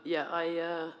 Yeah,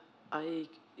 I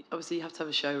obviously you have to have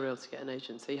a show reel to get an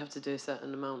agent, so you have to do a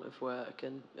certain amount of work,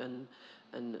 and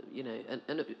you know,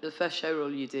 and the first show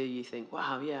reel you do, you think,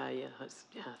 wow, yeah, I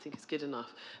think it's good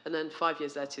enough, and then 5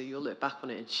 years later you'll look back on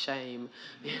it in shame,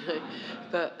 you know.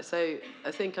 But so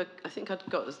I think I'd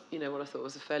got, you know, what I thought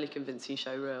was a fairly convincing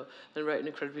show reel, and wrote an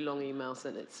incredibly long email,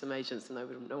 sent it to some agents, and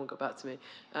no one got back to me,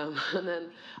 and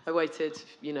then I waited,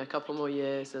 you know, a couple more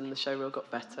years, and the show reel got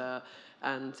better,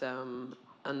 and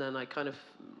then I kind of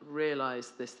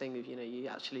realised this thing of, you know, you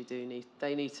actually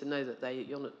they need to know that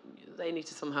they need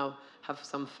to somehow have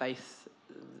some faith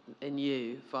in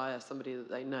you via somebody that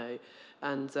they know.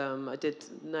 And I did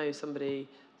know somebody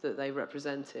that they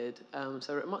represented, so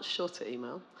I wrote a much shorter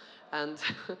email. And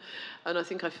and I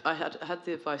think I had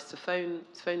the advice to phone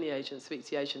the agent, speak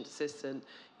to the agent assistant,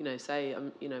 you know, say,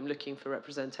 I'm looking for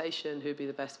representation, who'd be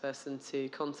the best person to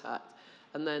contact,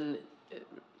 and then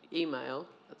email,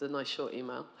 the nice short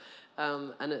email,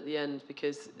 and at the end,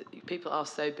 because people are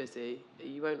so busy,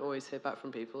 you won't always hear back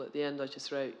from people. At the end, I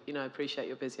just wrote, you know, I appreciate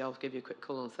you're busy, I'll give you a quick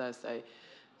call on Thursday.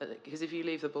 Because if you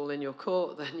leave the ball in your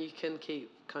court, then you can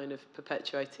keep kind of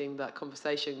perpetuating that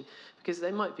conversation, because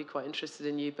they might be quite interested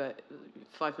in you, but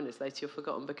 5 minutes later you're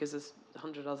forgotten because there's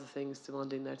 100 other things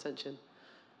demanding their attention.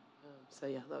 So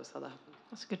yeah, that was how that happened.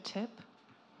 That's a good tip.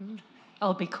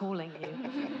 I'll be calling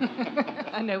you.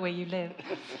 I know where you live.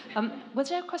 Was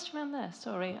there a question around there?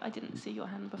 Sorry, I didn't see your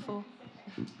hand before.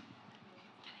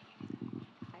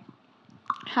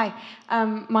 Hi.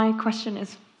 My question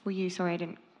is for you. Sorry, I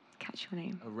didn't catch your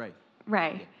name. Oh, Ray.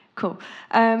 Ray. Yeah. Cool.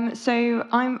 So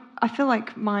I feel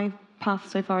like my path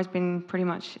so far has been pretty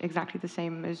much exactly the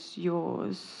same as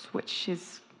yours, which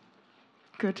is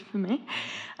good for me.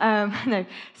 No.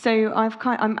 So I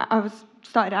was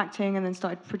started acting and then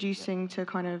started producing to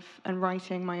kind of, and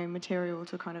writing my own material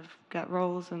to kind of get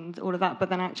roles and all of that, but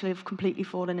then actually I've completely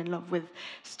fallen in love with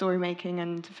story making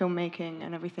and filmmaking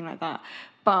and everything like that.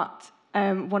 But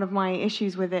one of my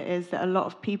issues with it is that a lot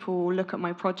of people look at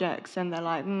my projects and they're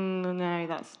like, no,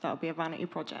 that'll be a vanity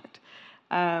project.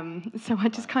 So I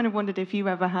just kind of wondered if you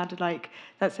ever had like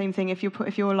that same thing, if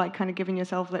you're like kind of giving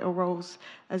yourself little roles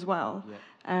as well. Yeah.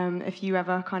 If you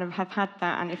ever kind of have had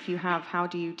that, and if you have, how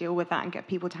do you deal with that and get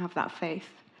people to have that faith?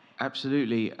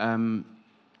 Absolutely.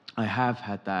 I have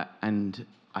had that, and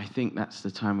I think that's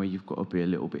the time where you've got to be a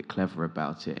little bit clever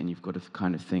about it, and you've got to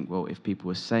kind of think, well, if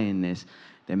people are saying this,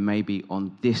 then maybe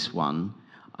on this one,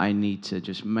 I need to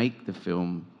just make the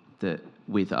film that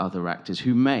with other actors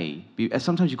who may be.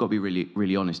 Sometimes you've got to be really,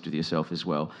 really honest with yourself as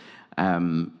well,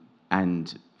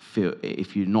 and feel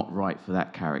if you're not right for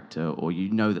that character, or you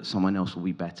know that someone else will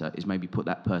be better, is maybe put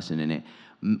that person in it,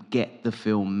 get the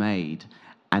film made,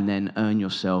 and then earn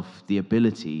yourself the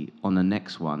ability on the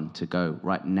next one to go,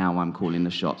 right, now I'm calling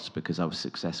the shots because I was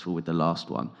successful with the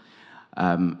last one.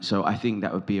 So I think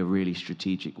that would be a really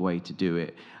strategic way to do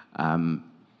it,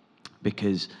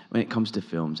 because when it comes to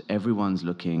films, everyone's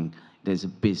looking. There's a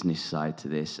business side to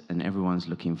this, and everyone's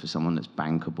looking for someone that's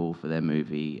bankable for their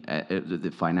movie,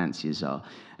 the financiers are.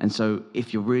 And so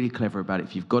if you're really clever about it,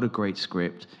 if you've got a great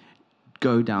script,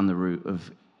 go down the route of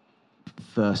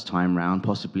first time round,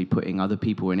 possibly putting other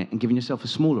people in it and giving yourself a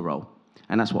smaller role.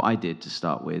 And that's what I did to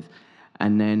start with.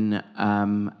 And then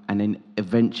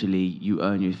eventually you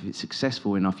earn, if it's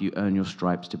successful enough, you earn your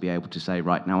stripes to be able to say,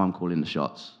 right, now I'm calling the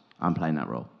shots. I'm playing that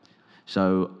role.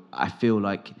 So I feel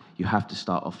like you have to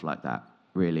start off like that,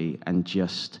 really, and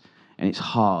it's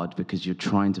hard because you're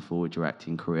trying to forward your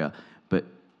acting career, but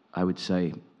I would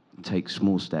say take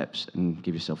small steps and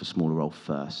give yourself a smaller role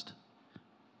first.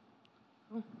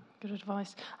 Good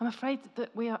advice. I'm afraid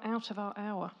that we are out of our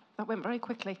hour. That went very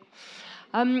quickly.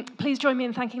 Please join me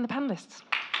in thanking the panellists.